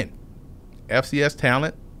 So, again, FCS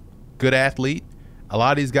talent, good athlete. A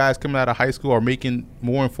lot of these guys coming out of high school are making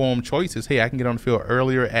more informed choices. Hey, I can get on the field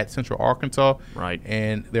earlier at Central Arkansas. Right.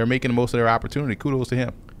 And they're making the most of their opportunity. Kudos to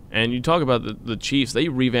him. And you talk about the Chiefs, they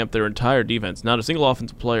revamped their entire defense. Not a single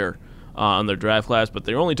offensive player on their draft class, but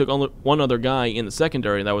they only took one other guy in the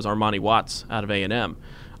secondary, and that was Armani Watts out of A&M.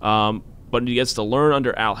 But he gets to learn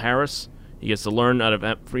under Al Harris. He gets to learn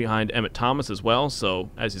behind Emmett Thomas as well, so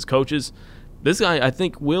as his coaches. This guy, I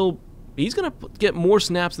think, he's going to get more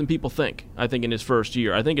snaps than people think, I think, in his first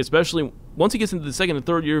year. I think especially once he gets into the second and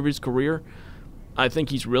third year of his career, I think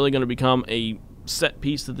he's really going to become a set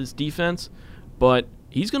piece to this defense. But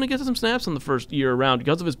he's going to get some snaps in the first year around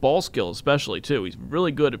because of his ball skills, especially, too. He's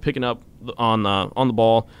really good at picking up on the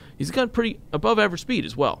ball. He's got pretty above-average speed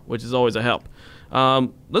as well, which is always a help.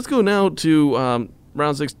 Let's go now to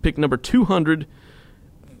round 6, pick number 200.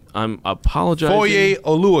 I'm apologizing. Foye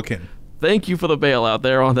Oluokun. Thank you for the bailout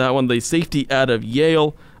there on that one. The safety out of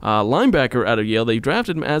Yale, linebacker out of Yale. They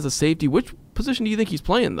drafted him as a safety. Which position do you think he's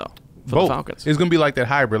playing, though, for Both. the Falcons? It's going to be like that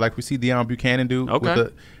hybrid, like we see Deion Buchanan do with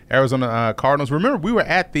the Arizona Cardinals. Remember, we were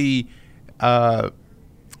at the Ivy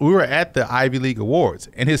League Awards,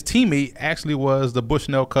 and his teammate actually was the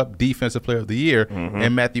Bushnell Cup Defensive Player of the Year,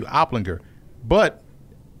 and Matthew Oplinger. But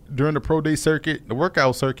during the pro day circuit, the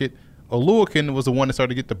workout circuit, Oluokun was the one that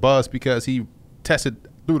started to get the buzz because he tested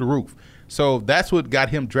through the roof. So that's what got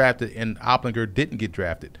him drafted, and Oplinger didn't get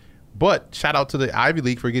drafted. But shout out to the Ivy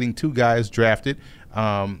League for getting two guys drafted,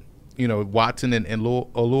 Watson and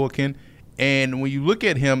Oluokun. And when you look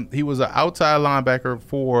at him, he was an outside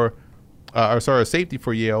linebacker a safety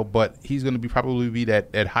for Yale, but he's going to probably be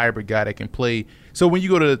that hybrid guy that can play. So when you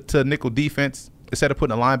go to nickel defense, instead of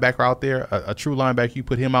putting a linebacker out there, a true linebacker, you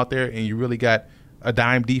put him out there, and you really got a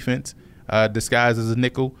dime defense disguised as a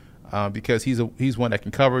nickel because he's one that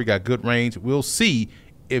can cover. He got good range. We'll see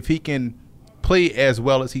if he can play as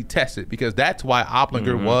well as he tested, because that's why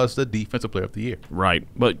Oplinger was the Defensive Player of the Year. Right.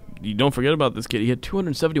 But you don't forget about this kid. He had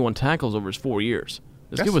 271 tackles over his 4 years.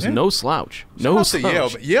 This kid was no slouch. No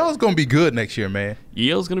slouch. Yale's going to be good next year, man.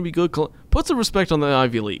 Yale's going to be good. Put some respect on the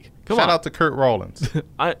Ivy League. Shout out to Kurt Rawlins.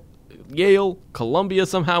 Yale, Columbia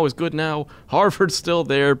somehow is good now. Harvard's still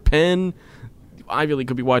there. Penn, Ivy League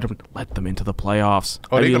could be wide open. Let them into the playoffs.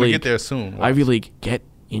 Oh, they're going to get there soon. Wow. Ivy League, get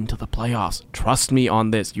into the playoffs. Trust me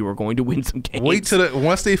on this. You are going to win some games. Wait till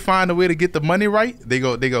once they find a way to get the money right, they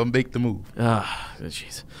go make the move.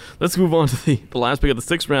 Jeez. Let's move on to the last pick of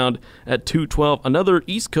the 6th round at 212. Another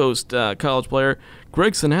East Coast college player,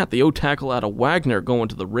 Greg Senat, the O-tackle out of Wagner, going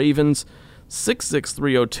to the Ravens, 6'6",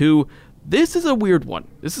 302. This is a weird one.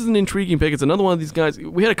 This is an intriguing pick. It's another one of these guys.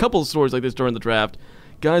 We had a couple of stories like this during the draft.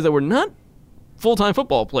 Guys that were not full-time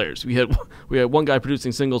football players. We had one guy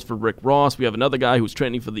producing singles for Rick Ross. We have another guy who's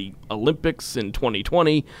training for the Olympics in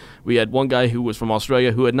 2020. We had one guy who was from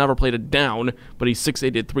Australia who had never played a down, but he's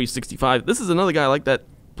 6'8" at 365. This is another guy like that,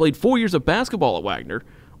 played 4 years of basketball at Wagner,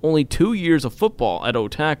 only 2 years of football at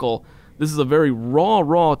O-tackle. This is a very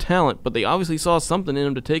raw talent, but they obviously saw something in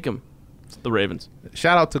him to take him, the Ravens.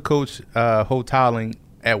 Shout out to Coach Hotaling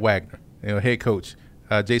at Wagner, head coach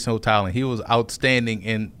Jason Hotaling. He was outstanding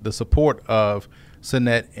in the support of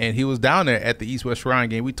Sinnett, and he was down there at the East-West Shrine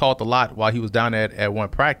game. We talked a lot while he was down there at one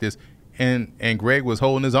practice, and Greg was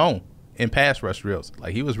holding his own in pass rush drills.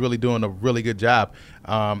 Like, he was really doing a really good job.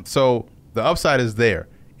 So the upside is there,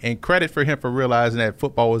 and credit for him for realizing that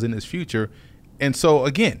football was in his future. And so,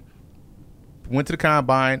 again, went to the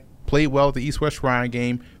Combine, played well at the East-West Shrine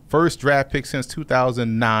game, first draft pick since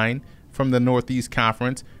 2009 from the Northeast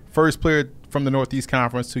Conference, first player from the Northeast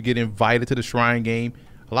Conference to get invited to the Shrine game.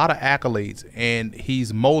 A lot of accolades, and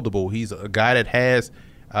he's moldable. He's a guy that has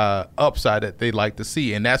upside that they like to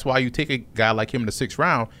see, and that's why you take a guy like him in the 6th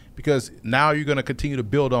round, because now you're going to continue to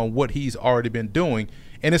build on what he's already been doing.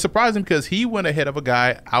 And it's surprising because he went ahead of a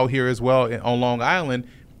guy out here as well on Long Island,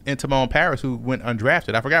 in Timon Paris, who went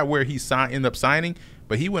undrafted. I forgot where he ended up signing,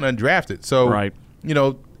 but he went undrafted. So, right.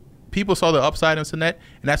 People saw the upside in Sinnett,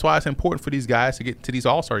 and that's why it's important for these guys to get to these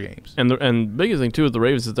All-Star games. And the biggest thing, too, with the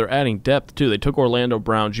Ravens is they're adding depth, too. They took Orlando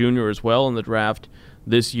Brown Jr. as well in the draft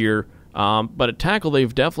this year. But at tackle, they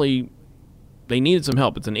needed some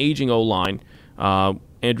help. It's an aging O-line.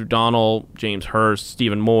 Andrew Donnell, James Hurst,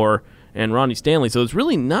 Stephen Moore, and Ronnie Stanley. So it's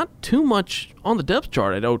really not too much on the depth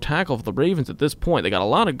chart at O-tackle for the Ravens at this point. They got a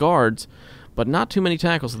lot of guards, but not too many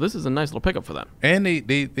tackles. So this is a nice little pickup for them. And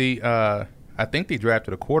I think they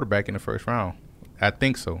drafted a quarterback in the 1st round. I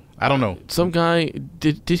think so. I don't know. Some guy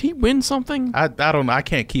did he win something? I don't know. I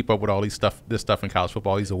can't keep up with all this stuff in college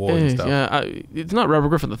football, these awards and stuff. Yeah, it's not Robert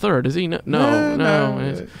Griffin III, is he? No.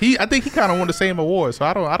 I think he kind of won the same award, so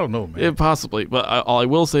I don't know, man. Yeah, possibly, but all I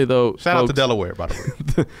will say though, shout out to Delaware, by the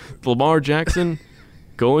way. Lamar Jackson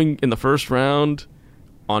going in the 1st round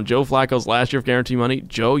on Joe Flacco's last year of guarantee money.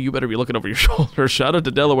 Joe, you better be looking over your shoulder. Shout out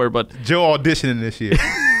to Delaware, but Joe auditioning this year.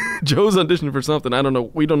 Joe's auditioning for something. I don't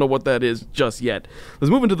know. We don't know what that is just yet.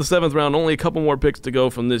 Let's move into the 7th round. Only a couple more picks to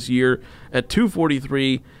go from this year. At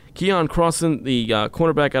 243, Keon Crossan, the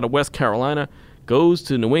cornerback out of West Carolina, goes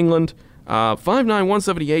to New England. 5'9",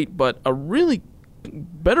 178, but a really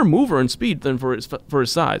better mover in speed than for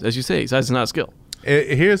his size. As you say, size is not a skill.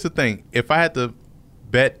 Here's the thing. If I had to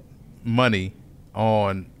bet money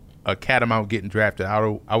on a Catamount getting drafted, I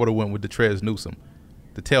would have went with Detrez Newsome,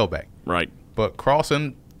 the tailback. Right. But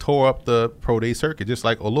Crossan tore up the pro day circuit just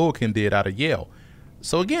like Oluokun did out of Yale.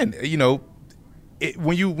 So again,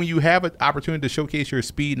 when you have an opportunity to showcase your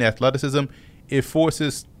speed and athleticism, it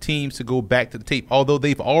forces teams to go back to the tape. Although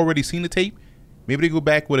they've already seen the tape, maybe they go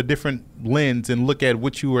back with a different lens and look at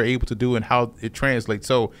what you were able to do and how it translates.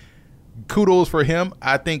 So kudos for him.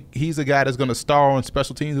 I think he's a guy that's going to star on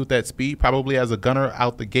special teams with that speed, probably as a gunner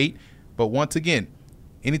out the gate. But once again,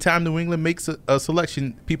 anytime New England makes a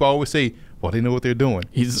selection, people always say, well, they know what they're doing.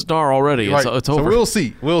 He's a star already. Right. It's over.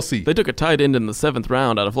 So we'll see. They took a tight end in the 7th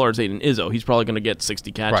round out of Florida State and Izzo. He's probably going to get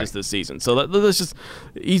 60 catches this season. So that's just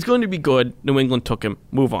he's going to be good. New England took him.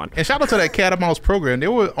 Move on. And shout out to that Catamounts program. They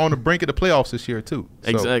were on the brink of the playoffs this year too. So.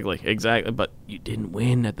 Exactly. But you didn't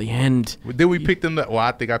win at the end. Did we pick them?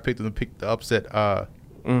 I think I picked them to pick the upset.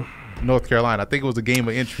 North Carolina. I think it was a game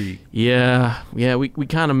of intrigue. Yeah, we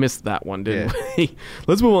kind of missed that one, didn't we?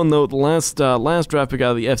 Let's move on, though. The last draft pick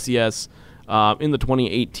out of the FCS in the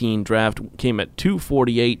 2018 draft came at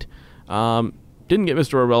 248. Didn't get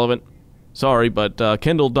Mr. Irrelevant. Sorry, but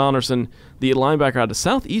Kendall Donnerson, the linebacker out of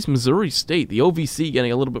Southeast Missouri State, the OVC,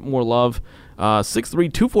 getting a little bit more love. 6'3",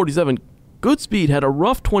 247. Good speed. Had a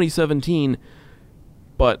rough 2017,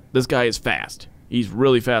 but this guy is fast. He's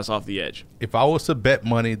really fast off the edge. If I was to bet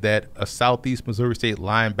money that a Southeast Missouri State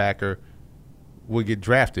linebacker would get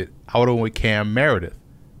drafted, I would have went with Cam Meredith.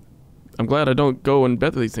 I'm glad I don't go and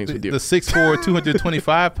bet these things with you. The 6'4",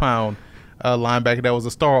 225-pound linebacker that was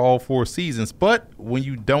a star all 4 seasons. But when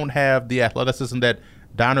you don't have the athleticism that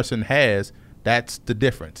Donnerson has, that's the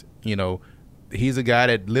difference. He's a guy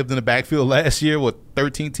that lived in the backfield last year with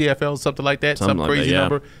 13 TFLs, something like that, some crazy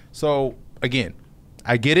number. So, again,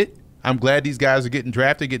 I get it. I'm glad these guys are getting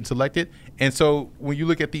drafted, getting selected. And so when you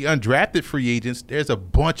look at the undrafted free agents, there's a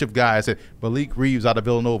bunch of guys. Malik Reeves out of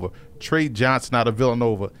Villanova, Trey Johnson out of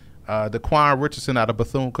Villanova, Daquan Richardson out of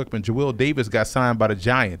Bethune-Cookman. Joel Davis got signed by the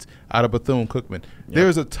Giants out of Bethune-Cookman. Yep.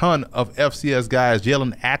 There's a ton of FCS guys.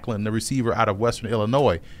 Jalen Ackland, the receiver out of Western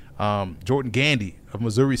Illinois. Jordan Gandy of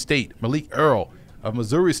Missouri State. Malik Earl of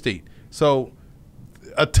Missouri State. So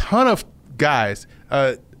a ton of guys.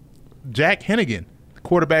 Jack Hennigan,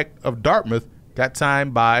 quarterback of Dartmouth, got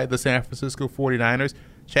signed by the San Francisco 49ers.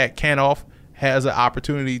 Chad Kanoff has an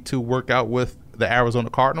opportunity to work out with the Arizona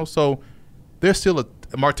Cardinals. So there's still a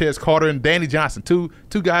Martez Carter and Danny Johnson, two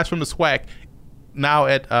guys from the SWAC now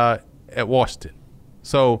at Washington.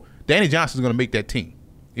 So Danny Johnson's going to make that team.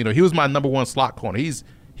 You know, he was my number one slot corner. He's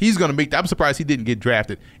going to make that. I'm surprised he didn't get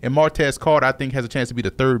drafted. And Martez Carter, I think, has a chance to be the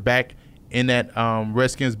third back in that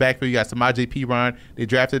Redskins backfield. You got Samaje Perine. They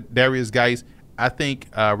drafted Darius Geis. I think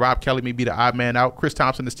Rob Kelly may be the odd man out. Chris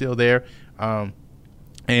Thompson is still there.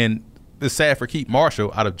 And it's sad for Keith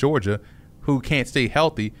Marshall out of Georgia, who can't stay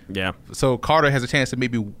healthy. Yeah. So Carter has a chance to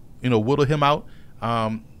maybe, whittle him out,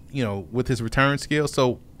 with his return skills.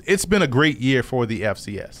 So it's been a great year for the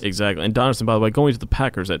FCS. Exactly. And Donaldson, by the way, going to the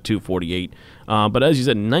Packers at 248. But as you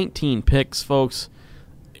said, 19 picks, folks.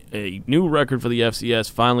 A new record for the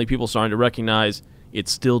FCS. Finally, people starting to recognize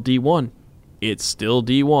it's still D1. It's still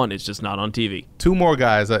D1. It's just not on TV. Two more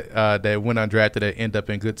guys that went undrafted that end up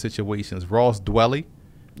in good situations. Ross Dwelly,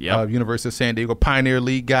 University of San Diego, Pioneer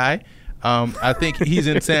League guy. I think he's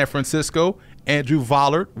in San Francisco. Andrew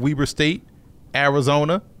Vollard, Weber State,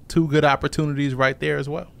 Arizona. Two good opportunities right there as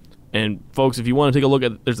well. And, folks, if you want to take a look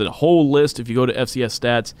at, there's a whole list. If you go to FCS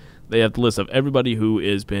Stats, they have the list of everybody who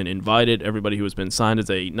has been invited, everybody who has been signed as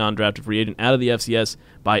a non-drafted free agent out of the FCS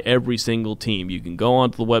by every single team. You can go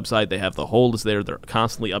onto the website. They have the whole list there. They're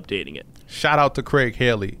constantly updating it. Shout out to Craig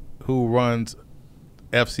Haley, who runs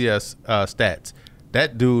FCS Stats.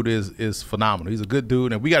 That dude is phenomenal. He's a good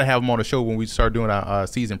dude, and we got to have him on the show when we start doing our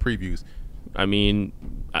season previews. I mean,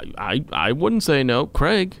 I wouldn't say no.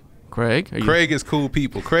 Craig, is cool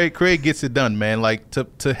people. Craig gets it done, man. Like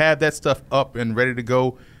to have that stuff up and ready to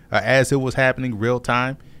go as it was happening real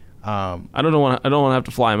time. I don't want to have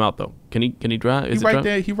to fly him out though. Can he drive?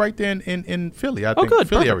 He right there in Philly. I think good.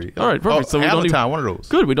 Philly Perfect. area. All right, perfect. So we don't even, one of those.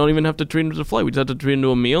 Good. We don't even have to treat him to a flight. We just have to treat him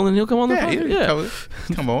to a meal, and he'll come on the flight. Yeah.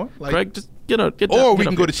 Come on, Craig, just get down. Or we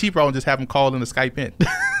can go to cheap route and just have him call in the Skype in.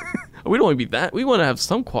 We don't want to be that. We want to have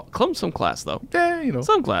some class though. Yeah,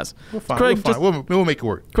 some class. We're fine. Craig, we'll make it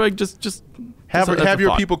work. Craig, just have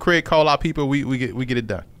your people. Craig, call our people. We get it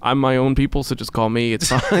done. I'm my own people, so just call me. It's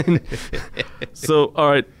fine. So, all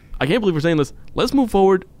right. I can't believe we're saying this. Let's move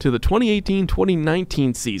forward to the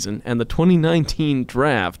 2018-2019 season and the 2019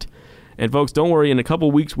 draft. And, folks, don't worry. In a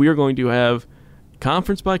couple weeks, we are going to have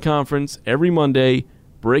conference by conference every Monday,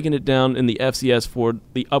 breaking it down in the FCS for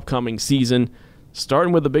the upcoming season,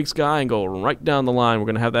 starting with the Big Sky and go right down the line. We're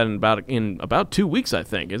going to have that in about 2 weeks, I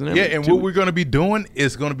think, isn't it? Yeah, and what we're going to be doing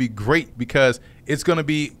is going to be great because it's going to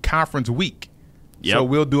be conference week. Yep. So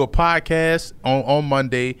we'll do a podcast on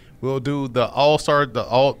Monday. We'll do the All-Star,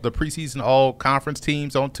 the preseason all-conference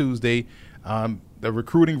teams on Tuesday, the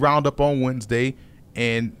recruiting roundup on Wednesday,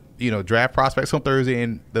 and draft prospects on Thursday,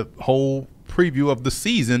 and the whole preview of the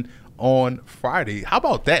season on Friday. How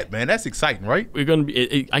about that, man? That's exciting, right? We're going to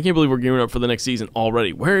be. I can't believe we're gearing up for the next season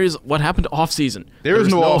already. What happened to off season? There is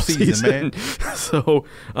no off season, man. So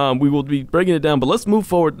we will be breaking it down. But let's move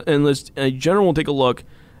forward, and let's in general take a look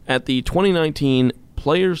at the 2019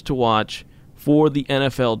 players to watch for the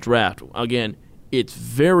NFL draft. Again, it's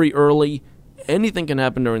very early. Anything can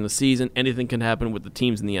happen during the season. Anything can happen with the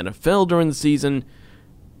teams in the NFL during the season.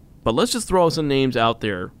 But let's just throw some names out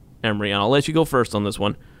there, Emery, and I'll let you go first on this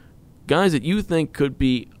one. Guys that you think could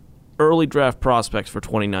be early draft prospects for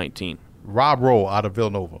 2019. Rob Rowe out of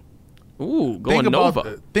Villanova. Ooh,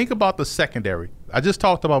 Nova. Think about the secondary. I just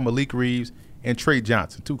talked about Malik Reeves and Trey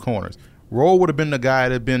Johnson, two corners. Rowe would have been the guy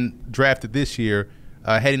that had been drafted this year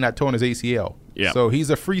had he not torn his ACL. Yeah. So he's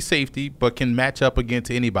a free safety but can match up against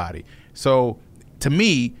anybody. So to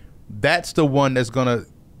me, that's the one that's going to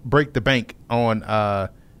break the bank on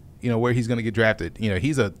where he's going to get drafted.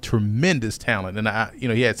 He's a tremendous talent. And,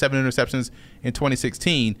 he had 7 interceptions in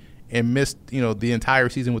 2016 and missed, the entire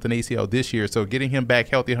season with an ACL this year. So getting him back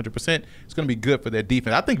healthy 100%, it's going to be good for their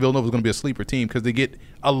defense. I think Villanova is going to be a sleeper team because they get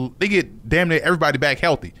damn near everybody back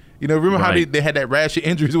healthy. Remember how they had that rash of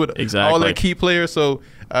injuries with all their key players? So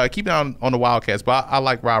keep an eye on the Wildcats. But I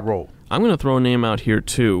like Rob Rowe. I'm going to throw a name out here,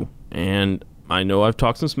 too. And I know I've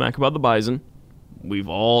talked some smack about the Bison. We've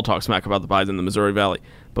all talked smack about the Bison in the Missouri Valley.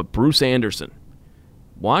 But Bruce Anderson,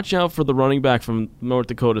 watch out for the running back from North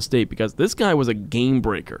Dakota State because this guy was a game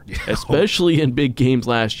breaker, especially in big games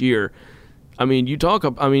last year. I mean,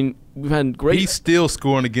 we've had great. He's still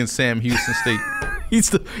scoring against Sam Houston State.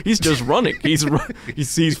 He's just running. He's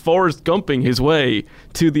Forrest Gumping his way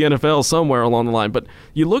to the NFL somewhere along the line. But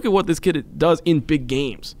you look at what this kid does in big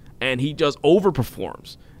games, and he just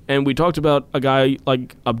overperforms. And we talked about a guy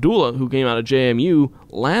like Abdullah who came out of JMU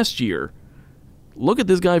last year. look at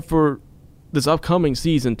this guy for this upcoming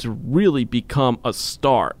season to really become a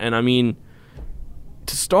star. And I mean,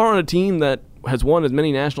 to star on a team that has won as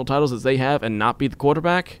many national titles as they have and not be the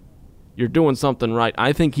quarterback, you're doing something right.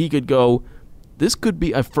 I think he could go, this could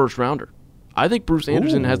be a first rounder. I think Bruce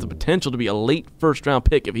Anderson has the potential to be a late first-round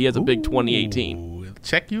pick if he has a big 2018.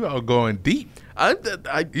 Check you out going deep.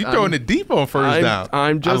 You're throwing it deep on first down.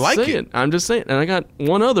 I'm just I like saying. I'm just saying. And I got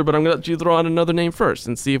one other, but I'm going to let you throw out another name first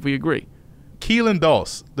and see if we agree. Keelan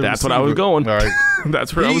Doss. That's what I was going. All right.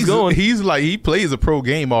 That's where I was going. He plays a pro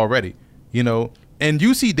game already, you know. And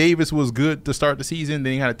UC Davis was good to start the season.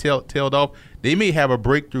 Then he kind of tailed off. They may have a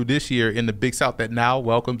breakthrough this year in the Big South that now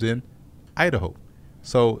welcomes in Idaho.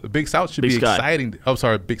 So the Big South should be exciting. I'm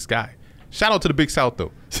sorry, Big Sky. Shout out to the Big South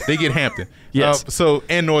though. They get Hampton. Yes.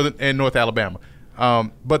 And North Alabama.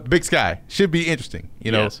 But Big Sky should be interesting.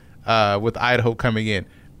 You know, yes. With Idaho coming in.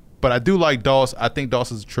 But I do like Doss. I think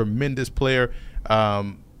Doss is a tremendous player.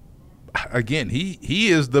 Again, he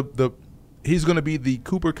is he's going to be the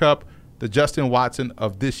Cooper Kupp, the Justin Watson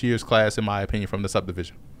of this year's class, in my opinion, from the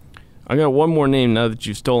subdivision. I got one more name now that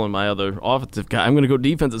you've stolen my other offensive guy. I'm going to go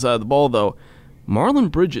defensive side of the ball though.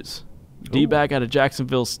 Marlon Bridges, D-back out of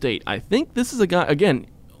Jacksonville State. I think this is a guy, again,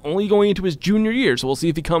 only going into his junior year, so we'll see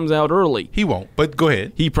if he comes out early. He won't, but go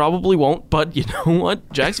ahead. He probably won't, but you know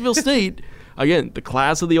what? Jacksonville State, again, the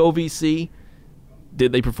class of the OVC,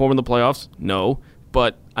 did they perform in the playoffs? No,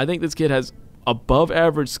 but I think this kid has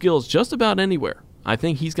above-average skills just about anywhere. I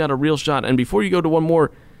think he's got a real shot. And before you go to one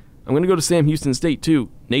more, I'm going to go to Sam Houston State, too,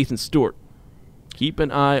 Nathan Stewart. Keep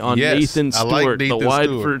an eye on Nathan Stewart, the wide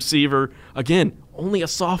receiver. Again, only a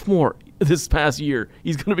sophomore this past year.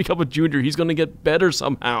 He's going to become a junior. He's going to get better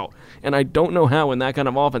somehow. And I don't know how in that kind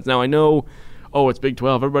of offense. Now, I know, it's Big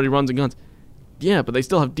 12. Everybody runs and guns. Yeah, but they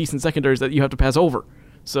still have decent secondaries that you have to pass over.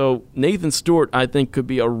 So Nathan Stewart, I think, could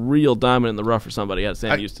be a real diamond in the rough for somebody at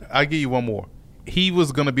Sam Houston. I'll give you one more. He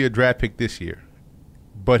was going to be a draft pick this year,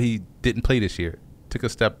 but he didn't play this year. Took a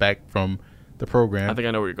step back from the program. I think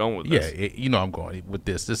I know where you're going with this. Yeah, you know I'm going with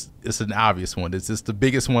this. It's an obvious one. It's the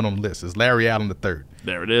biggest one on the list. It's Larry Allen III.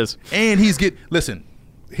 There it is. And listen,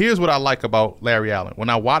 here's what I like about Larry Allen. When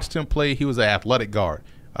I watched him play, he was an athletic guard.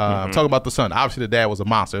 I'm talking about the son. Obviously, the dad was a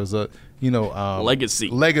monster. It was a, legacy,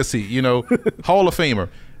 Hall of Famer.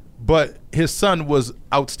 But his son was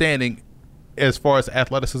outstanding as far as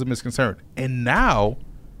athleticism is concerned. And now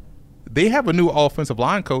they have a new offensive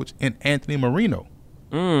line coach in Anthony Marino.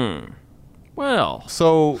 Well.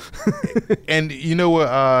 So, and you know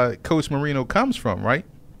where Coach Marino comes from, right?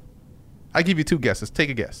 I give you two guesses. Take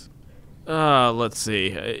a guess. Let's see.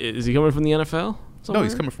 Is he coming from the NFL somewhere? No,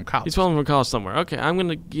 he's coming from college. He's coming from college somewhere. Okay, I'm going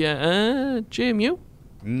to get JMU?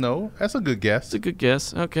 No, that's a good guess. It's a good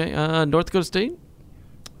guess. Okay, North Dakota State?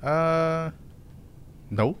 No.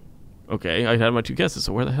 Okay, I had my two guesses,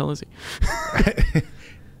 so where the hell is he?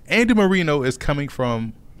 Andy Marino is coming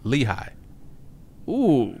from Lehigh.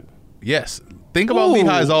 Ooh. Yes. Think about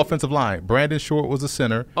Lehigh's offensive line. Brandon Short was a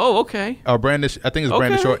center. Oh, okay. I think it's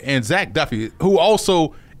Brandon Short. And Zach Duffy, who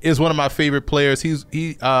also is one of my favorite players.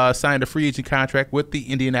 He signed a free agent contract with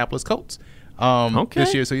the Indianapolis Colts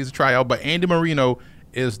this year, so he's a tryout. But Andy Marino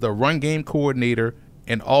is the run game coordinator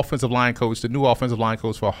and offensive line coach, the new offensive line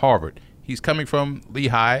coach for Harvard. He's coming from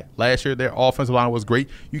Lehigh. Last year, their offensive line was great.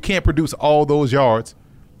 You can't produce all those yards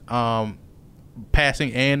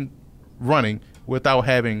passing and running without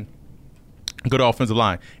having good offensive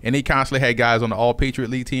line. And they constantly had guys on the All-Patriot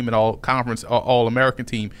League team and All-Conference, All-American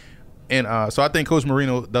team. And so I think Coach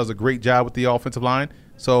Marino does a great job with the offensive line.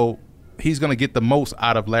 So he's going to get the most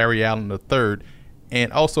out of Larry Allen III.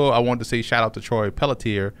 And also I wanted to say shout out to Troy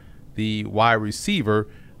Pelletier, the wide receiver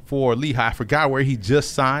for Lehigh. I forgot where he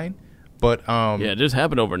just signed. But it just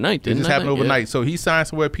happened overnight, didn't it? It just happened overnight. Yeah. So he signed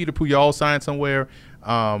somewhere. Peter Puyol signed somewhere.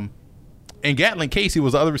 And Gatlin Casey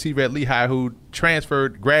was the other receiver at Lehigh who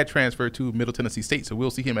grad transferred to Middle Tennessee State. So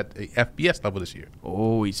we'll see him at the FBS level this year.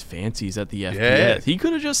 Oh, he's fancy. He's at the FBS. Yeah. He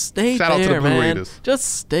could have just stayed Shout there, out to the Blue man. Raiders. Just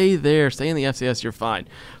stay there. Stay in the FCS. You're fine.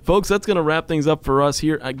 Folks, that's going to wrap things up for us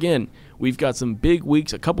here. Again, we've got some big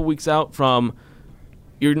weeks, a couple weeks out from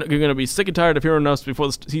 – you're going to be sick and tired of hearing us before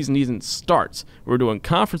the season even starts. We're doing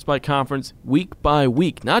conference by conference, week by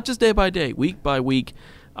week, not just day by day, week by week.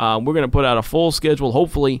 We're going to put out a full schedule,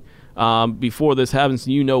 hopefully, before this happens.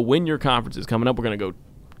 You know when your conference is coming up. We're going to go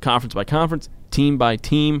conference by conference, team by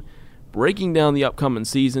team, breaking down the upcoming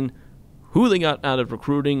season, who they got out of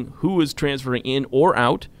recruiting, who is transferring in or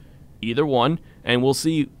out, either one, and we'll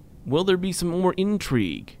see, will there be some more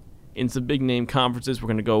intrigue in some big-name conferences. We're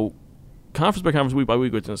going to go conference by conference, week by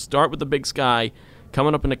week. We're going to start with the Big Sky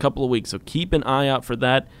coming up in a couple of weeks, so keep an eye out for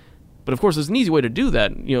that. But, of course, there's an easy way to do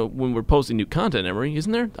that, when we're posting new content, Emery,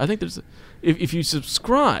 isn't there? I think there's if you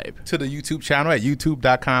subscribe to the YouTube channel at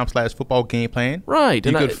youtube.com/footballgameplan. Right.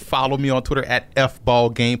 You could follow me on Twitter at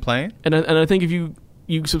FBallGamePlan. And I think if you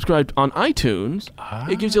subscribe on iTunes,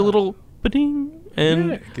 it gives you a little ba-ding,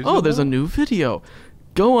 and there's a new video.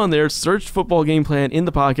 Go on there, search Football Game Plan in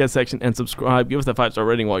the podcast section, and subscribe. Give us that 5-star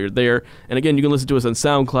rating while you're there. And again, you can listen to us on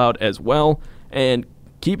SoundCloud as well. And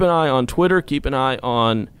keep an eye on Twitter. Keep an eye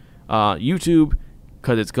on YouTube,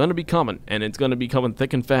 because it's going to be coming, and it's going to be coming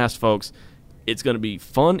thick and fast, folks. It's going to be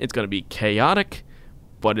fun. It's going to be chaotic,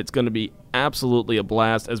 but it's going to be absolutely a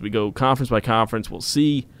blast as we go conference by conference. We'll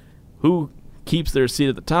see who keeps their seat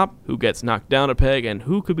at the top, who gets knocked down a peg, and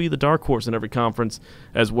who could be the dark horse in every conference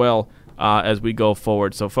as well as we go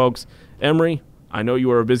forward. So, folks, Emery, I know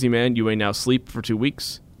you are a busy man. You may now sleep for 2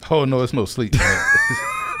 weeks. Oh, no, it's no sleep, man.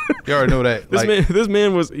 You already know that. This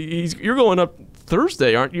man was. You're going up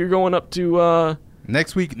Thursday, aren't you? You're going up to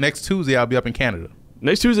next Tuesday. I'll be up in Canada.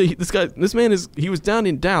 Next Tuesday, this man he was down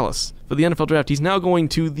in Dallas for the NFL draft. He's now going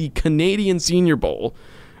to the Canadian Senior Bowl.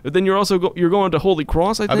 But then you're going to Holy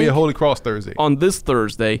Cross, I think. I'll be at Holy Cross Thursday. On this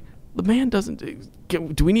Thursday. The man doesn't.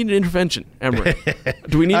 Do we need an intervention, Emery?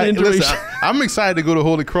 Do we need an intervention? Listen, I'm excited to go to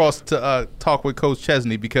Holy Cross to talk with Coach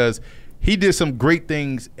Chesney, because he did some great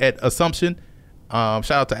things at Assumption.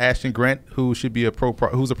 Shout out to Ashton Grant, who should be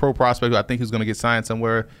who's a pro prospect who I think he's going to get signed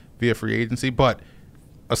somewhere via free agency. But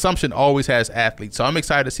Assumption always has athletes, so I'm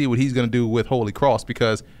excited to see what he's going to do with Holy Cross,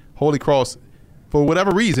 because Holy Cross, for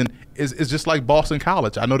whatever reason, is just like Boston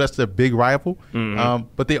College. I know that's their big rival,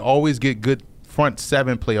 but they always get good front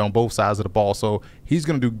seven play on both sides of the ball. So he's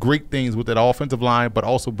going to do great things with that offensive line, but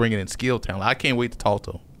also bringing in skill talent. I can't wait to talk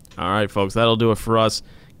to him. All right, folks, that'll do it for us.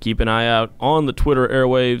 Keep an eye out on the Twitter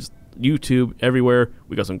airwaves, YouTube, everywhere.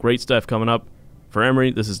 We got some great stuff coming up. For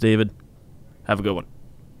Emery, this is David. Have a good one.